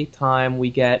 every time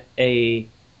we get a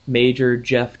major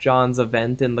Jeff Johns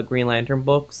event in the Green Lantern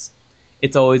books,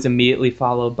 it's always immediately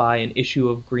followed by an issue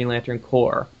of Green Lantern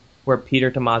Corps, where Peter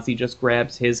Tomasi just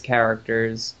grabs his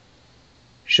characters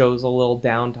shows a little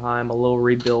downtime, a little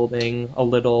rebuilding, a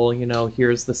little,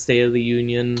 here's the State of the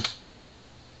Union,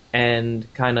 and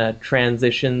kind of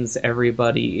transitions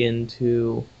everybody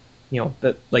into,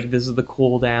 that like this is the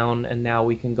cool down, and now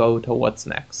we can go to what's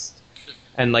next.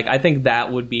 And like I think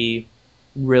that would be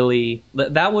really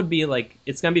that would be like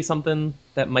it's gonna be something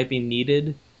that might be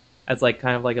needed as like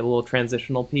kind of like a little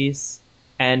transitional piece,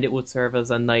 and it would serve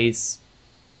as a nice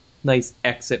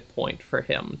exit point for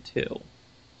him too.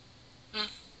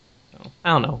 So, I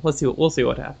don't know. We'll see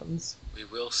what happens. We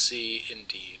will see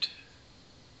indeed.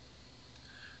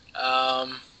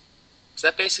 Is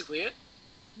that basically it?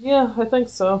 Yeah, I think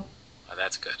so. Oh,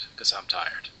 that's good, because I'm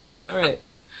tired. Alright.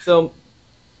 So,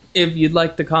 if you'd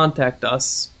like to contact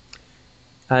us,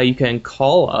 you can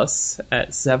call us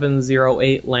at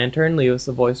 708-LANTERN, leave us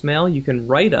a voicemail. You can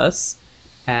write us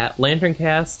at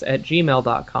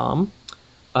LanternCast@gmail.com.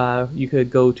 You could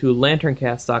go to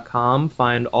LanternCast.com,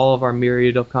 find all of our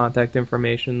myriad of contact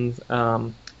information.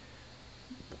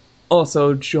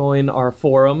 Also, join our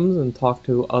forums and talk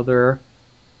to other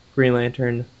Green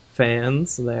Lantern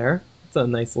fans there. It's a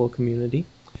nice little community.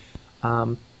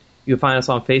 You can find us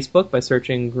on Facebook by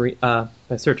searching Green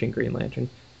Lantern.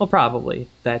 Well, probably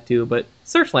that too, but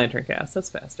search LanternCast. That's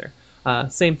faster.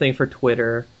 Same thing for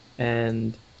Twitter,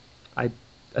 and I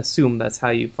assume that's how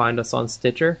you find us on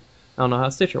Stitcher. I don't know how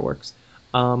Stitcher works.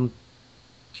 And,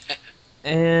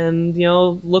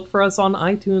 look for us on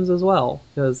iTunes as well,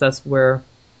 because that's where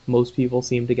most people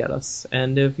seem to get us.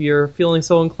 And if you're feeling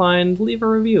so inclined, leave a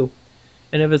review.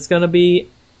 And if it's going to be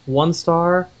 1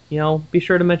 star, be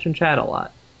sure to mention chat a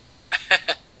lot.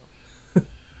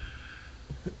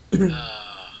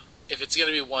 If it's going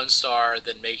to be 1 star,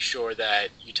 then make sure that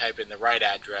you type in the right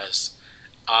address,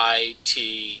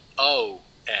 ITONES.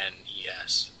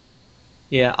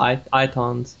 Yeah,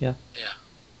 iTunes, yeah.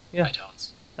 Yeah.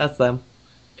 iTunes. That's them.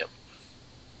 Yep.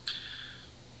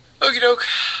 Okie doke.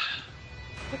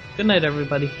 Good night,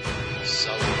 everybody.